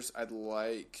upstairs. I'd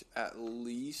like at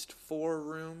least 4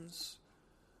 rooms.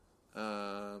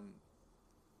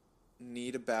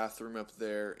 Need a bathroom up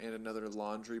there and another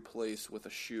laundry place with a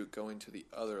chute going to the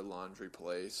other laundry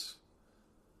place.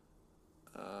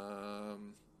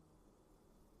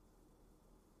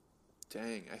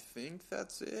 Dang, I think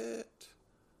that's it.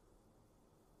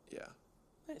 Yeah.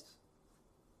 Nice.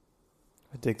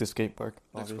 I dig the skate park,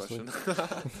 Next obviously.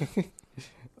 question.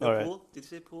 All right. Pool? Did you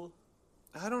say pool?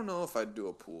 I don't know if I'd do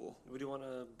a pool. Would you want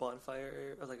a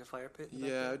bonfire or like a fire pit?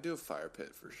 Yeah, I'd do a fire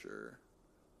pit for sure.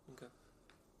 Okay.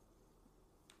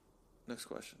 Next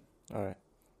question. All right.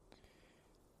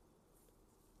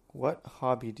 What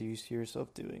hobby do you see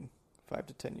yourself doing 5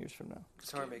 to 10 years from now?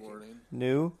 Guitar making.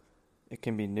 New. It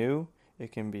can be new.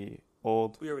 It can be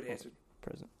old. We already answered.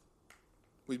 Present.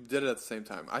 We did it at the same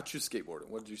time. I choose skateboarding.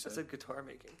 What did you say? I said guitar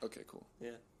making. Okay, cool.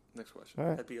 Yeah. Next question. All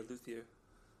right. That'd be a luthier.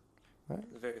 All right.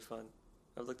 It's very fun.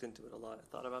 I've looked into it a lot. I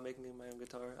thought about making my own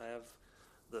guitar. I have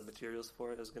the materials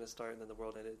for it. I was going to start, and then the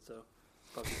world ended, so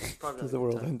probably not The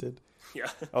world time. ended. Yeah.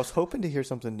 I was hoping to hear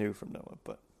something new from Noah,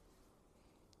 but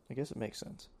I guess it makes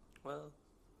sense. Well,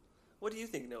 what do you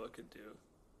think Noah could do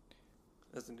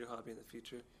as a new hobby in the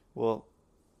future? Well,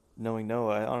 knowing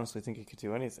Noah, I honestly think he could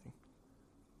do anything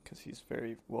because he's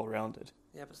very well-rounded.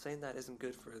 Yeah, but saying that isn't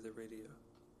good for the radio.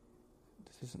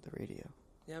 This isn't the radio.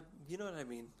 Yeah, you know what I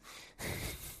mean.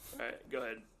 All right, go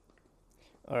ahead.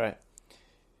 All right.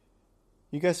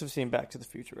 You guys have seen Back to the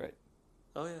Future, right?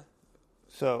 Oh yeah,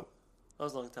 So, that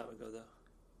was a long time ago though.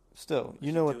 still, We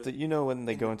you should know do what it. you know when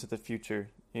they go into the future,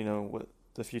 you know what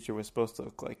the future was supposed to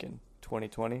look like in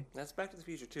 2020? That's Back to the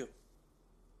Future too.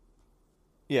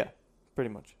 Yeah, pretty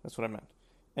much. That's what I meant.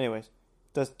 Anyways,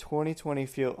 does 2020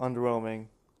 feel underwhelming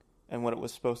and what it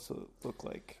was supposed to look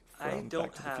like I from don't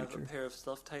Back to the have a Future? pair of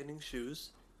self-tightening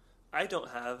shoes. I don't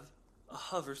have a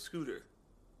hover scooter.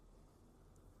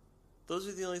 Those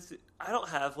are the only. I don't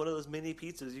have one of those mini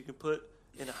pizzas you can put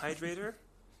in a hydrator,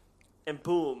 and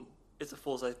boom, it's a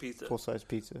full-size pizza. Full-size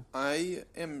pizza. I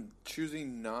am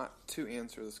choosing not to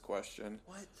answer this question.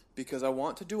 What? Because I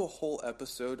want to do a whole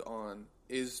episode on,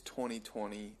 is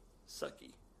 2020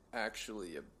 sucky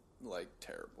actually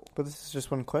terrible? But this is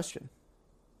just one question.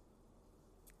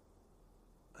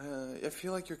 I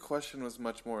feel like your question was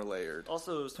much more layered.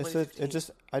 Also, it was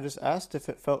 2015. I just asked if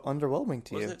it felt underwhelming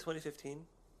to you. Wasn't it 2015?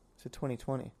 It's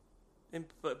 2020.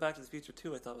 But Back to the Future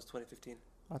 2, I thought was 2015.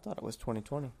 I thought it was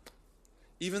 2020.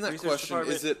 Even that question,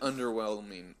 is it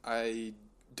underwhelming? I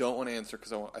don't want to answer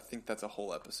because I think that's a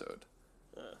whole episode.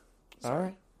 All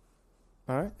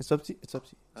right. It's up to you.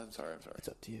 I'm sorry. It's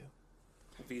up to you.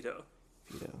 Veto.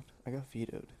 Vetoed. I got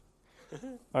vetoed.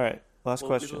 All right. Last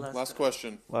question. Last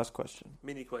question.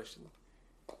 Mini question.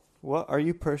 What are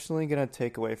you personally going to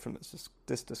take away from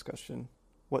this discussion?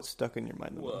 What stuck in your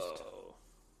mind the most?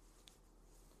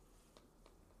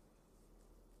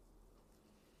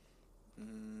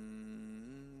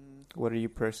 What are you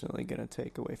personally going to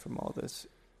take away from all this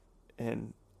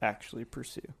and actually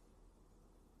pursue?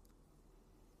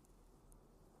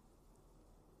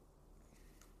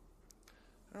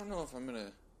 I don't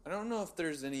know if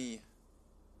there's any...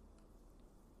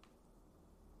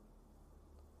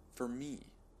 For me,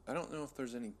 I don't know if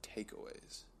there's any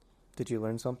takeaways. Did you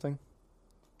learn something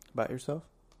about yourself?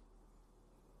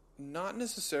 Not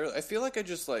necessarily. I feel like I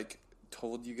just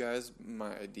told you guys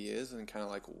my ideas and kind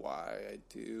of why I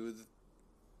do the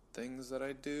things that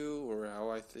I do or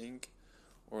how I think,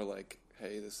 or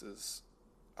hey, this is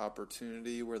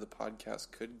opportunity where the podcast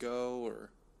could go,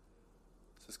 or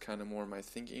this is kind of more my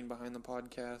thinking behind the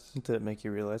podcast. Did it make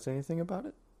you realize anything about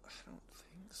it? I don't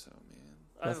think so, man.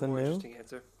 I have a more interesting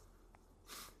answer.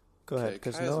 Go ahead,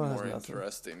 because Kai has a more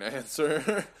interesting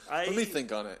answer. Let me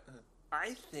think on it.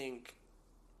 I think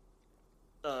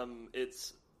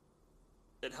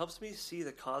it helps me see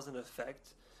the cause and effect,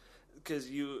 because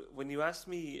when you asked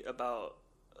me about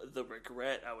the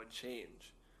regret I would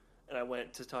change, and I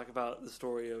went to talk about the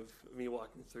story of me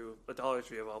walking through a Dollar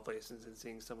Tree of all places and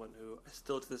seeing someone who I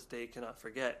still to this day cannot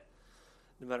forget,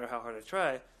 no matter how hard I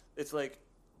try, it's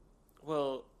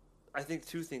well, I think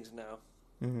two things now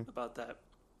about that.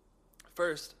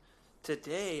 First,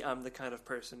 today I'm the kind of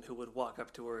person who would walk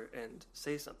up to her and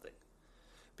say something,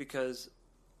 because,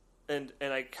 and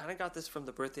I kind of got this from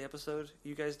the birthday episode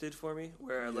you guys did for me,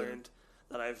 where I learned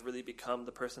that I've really become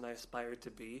the person I aspired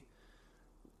to be,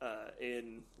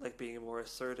 in being more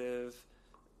assertive,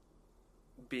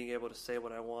 being able to say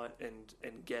what I want and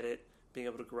get it, being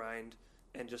able to grind,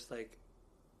 and just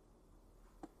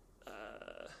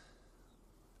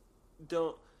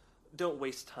don't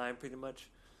waste time, pretty much.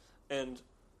 And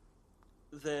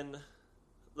then,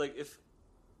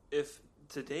 if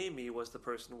today me was the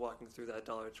person walking through that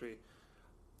Dollar Tree,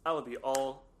 I'd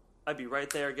be right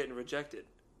there getting rejected.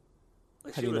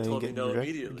 She would have told me no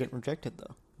immediately. Get rejected,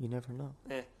 though. You never know.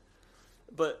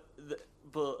 But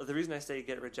the reason I say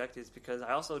get rejected is because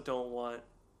I also don't want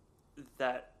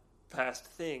that past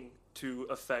thing to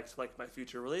affect my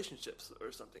future relationships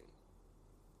or something.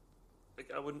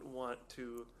 I wouldn't want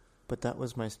to. But that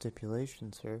was my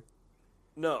stipulation, sir.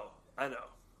 No, I know.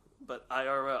 But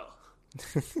IRL.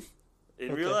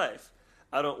 In real life,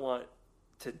 I don't want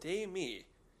today me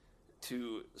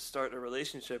to start a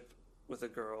relationship with a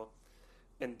girl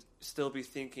and still be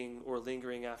thinking or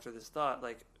lingering after this thought,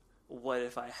 what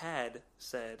if I had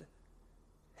said,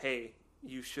 hey,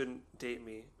 you shouldn't date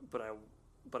me, but I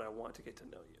want to get to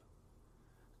know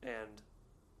you. And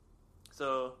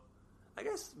so I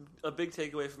guess a big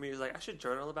takeaway for me is I should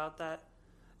journal about that.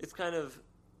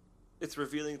 It's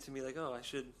revealing to me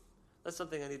that's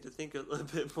something I need to think a little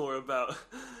bit more about,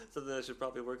 something I should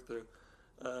probably work through.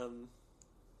 And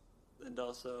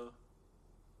also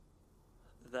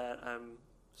that I'm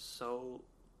so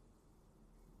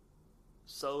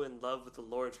in love with the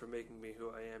Lord for making me who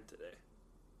I am today.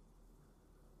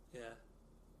 Yeah.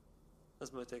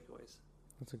 That's my takeaways.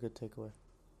 That's a good takeaway.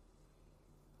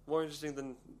 More interesting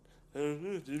than...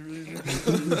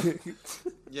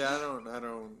 Yeah, I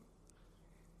don't...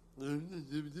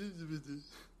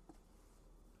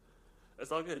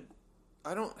 It's all good.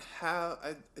 I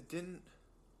didn't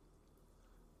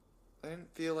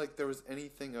feel like there was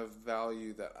anything of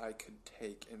value that I could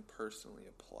take and personally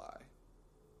apply.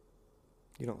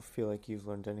 You don't feel like you've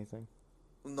learned anything?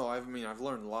 No, I've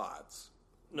learned lots.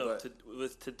 No,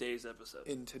 with today's episode.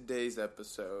 In today's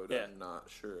episode, yeah. I'm not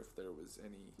sure if there was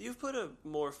any... You've put a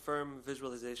more firm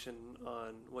visualization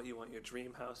on what you want your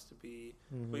dream house to be,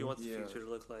 what you want the future to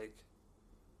look like.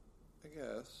 I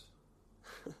guess.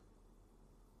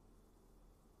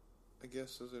 I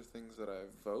guess those are things that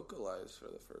I've vocalized for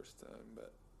the first time,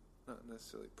 but not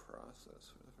necessarily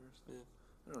processed for the first time.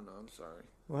 Yeah. I don't know. I'm sorry.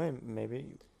 Well,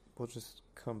 maybe we'll just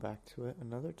come back to it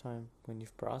another time when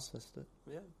you've processed it.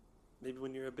 Yeah. Maybe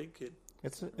when you're a big kid.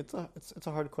 It's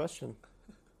a hard question.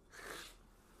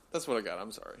 That's what I got.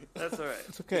 I'm sorry. That's all right.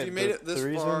 It's okay. If you made it this far. The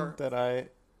reason that I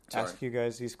ask you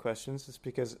guys these questions is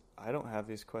because I don't have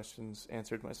these questions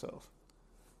answered myself.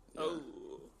 Yeah. Oh.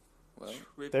 Well,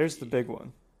 there's the big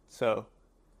one. So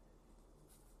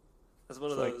that's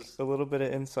one of like those. A little bit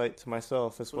of insight to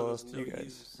myself as well as to you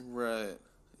guys. Right.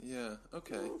 Yeah.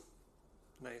 Okay. Ooh.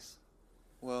 Nice.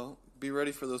 Well, be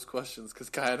ready for those questions because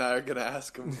Kai and I are going to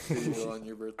ask them to you on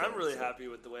your birthday. I'm really happy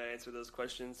with the way I answered those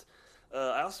questions.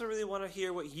 I also really want to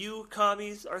hear what you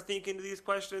commies are thinking to these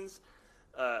questions.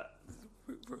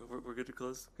 We're good to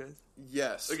close, guys?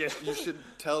 Yes. Okay. You should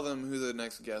tell them who the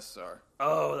next guests are.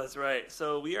 Oh, that's right.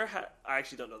 So we are... I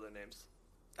actually don't know their names.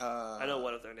 I know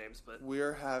one of their names, but... We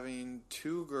are having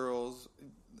 2 girls.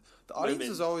 The audience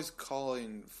is always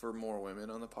calling for more women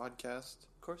on the podcast.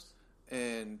 Of course.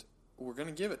 And we're going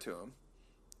to give it to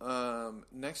them.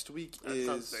 Next week that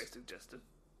sounds very suggestive.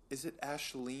 Is it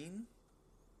Ashleen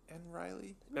and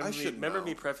Riley? Remember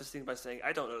me prefacing by saying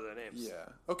I don't know their names. Yeah.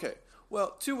 Okay.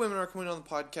 Well, 2 women are coming on the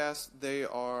podcast. They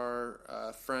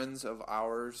are friends of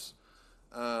ours,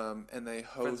 and they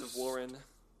host... Friends of Warren.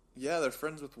 Yeah, they're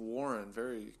friends with Warren.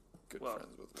 Very good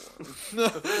friends with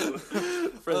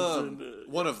Warren.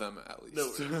 One of them, at least.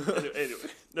 No, anyway.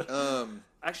 No.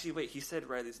 Actually, wait, he said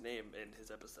Riley's name in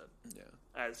his episode. Yeah.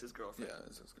 As his girlfriend. Yeah,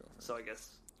 as his girlfriend. So I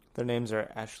guess... Their names are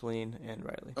Ashleen and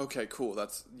Riley. Okay, cool.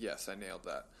 Yes, I nailed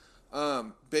that.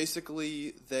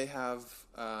 Basically, they have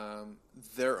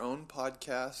their own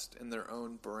podcast and their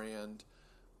own brand,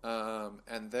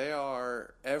 and they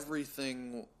are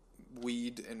everything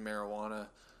weed and marijuana.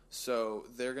 So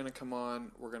they're going to come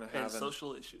on. We're going to have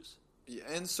social issues. Yeah,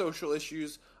 and social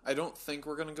issues. I don't think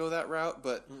we're going to go that route,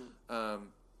 but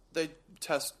they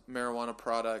test marijuana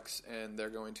products, and they're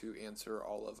going to answer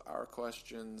all of our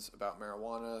questions about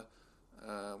marijuana.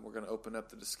 We're going to open up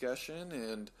the discussion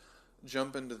and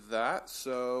jump into that.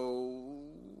 So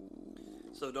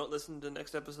don't listen to the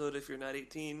next episode if you're not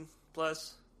 18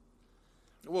 plus.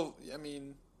 Well, I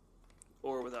mean,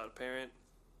 or without a parent.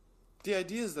 The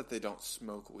idea is that they don't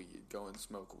smoke weed. Go and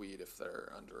smoke weed if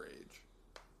they're underage.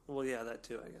 Well, yeah, that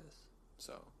too, I guess.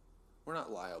 So we're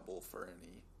not liable for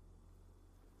any.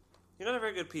 You're not a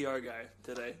very good PR guy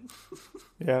today.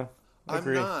 Yeah,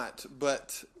 I'm not,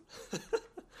 but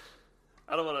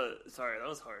I don't want to. Sorry, that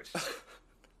was harsh.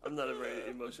 I'm not a very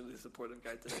emotionally supportive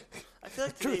guy today. I feel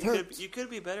like today you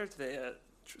could be better today at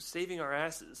saving our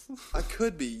asses. I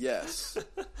could be, yes.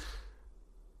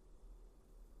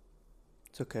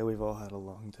 It's okay. We've all had a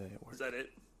long day at work. Is that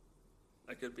it?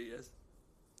 I could be, yes.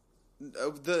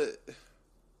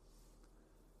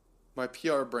 My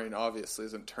PR brain obviously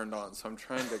isn't turned on, so I'm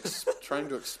trying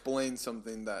to explain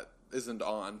something that isn't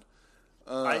on.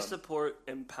 I support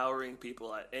empowering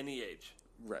people at any age.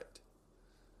 Right.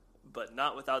 But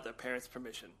not without their parents'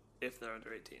 permission if they're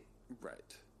under 18.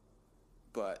 Right.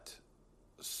 But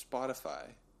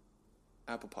Spotify,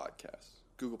 Apple Podcasts,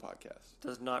 Google Podcasts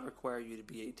does not require you to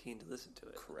be 18 to listen to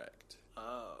it. Correct.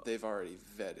 Oh. They've already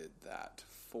vetted that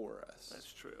for us.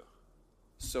 That's true.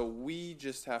 So we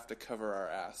just have to cover our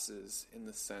asses in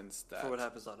the sense that... For what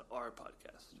happens on our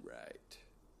podcast. Right.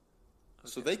 Okay.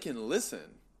 So they can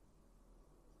listen,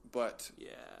 but... Yeah.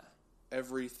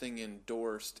 Everything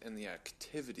endorsed and the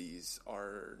activities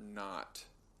are not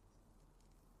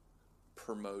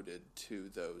promoted to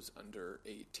those under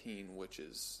 18, which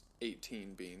is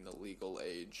 18 being the legal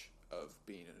age of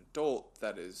being an adult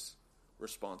that is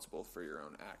responsible for your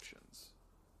own actions.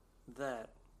 That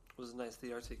was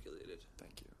nicely articulated.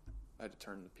 Thank you. I had to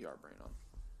turn the PR brain on.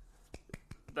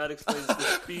 That explains the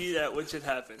speed at which it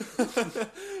happened.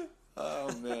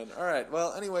 Oh, man. All right.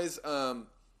 Well, anyways,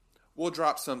 we'll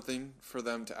drop something for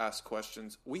them to ask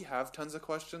questions. We have tons of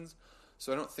questions,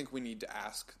 so I don't think we need to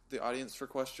ask the audience for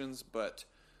questions, but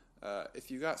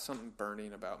if you got something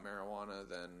burning about marijuana,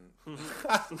 then...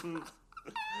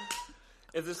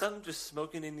 If there's something just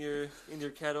smoking in your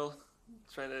kettle,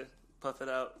 trying to puff it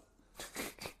out,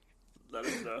 let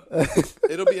us know.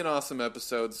 It'll be an awesome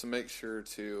episode, so make sure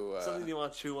to... something you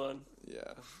want to chew on.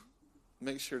 Yeah.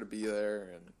 Make sure to be there,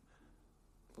 and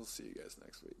we'll see you guys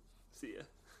next week. See ya.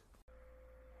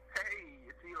 Hey,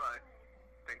 it's Eli.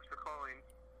 Thanks for calling.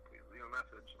 Please leave a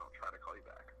message, and I'll try to call you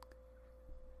back.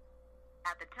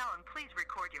 At the tone, please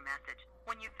record your message.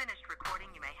 When you've finished recording,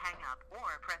 you may hang up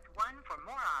or press 1 for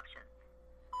more options.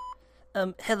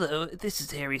 Hello, this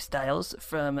is Harry Styles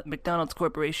from McDonald's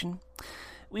Corporation.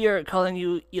 We are calling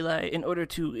you, Eli, in order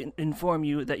to inform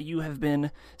you that you have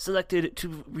been selected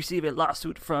to receive a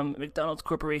lawsuit from McDonald's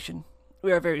Corporation.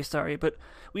 We are very sorry, but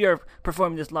we are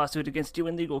performing this lawsuit against you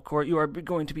in legal court. You are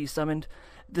going to be summoned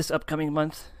this upcoming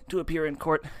month to appear in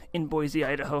court in Boise,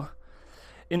 Idaho.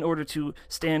 In order to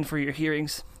stand for your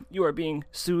hearings, you are being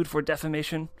sued for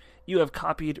defamation. You have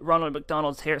copied Ronald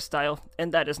McDonald's hairstyle,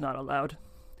 and that is not allowed.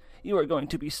 You are going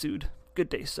to be sued. Good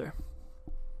day, sir.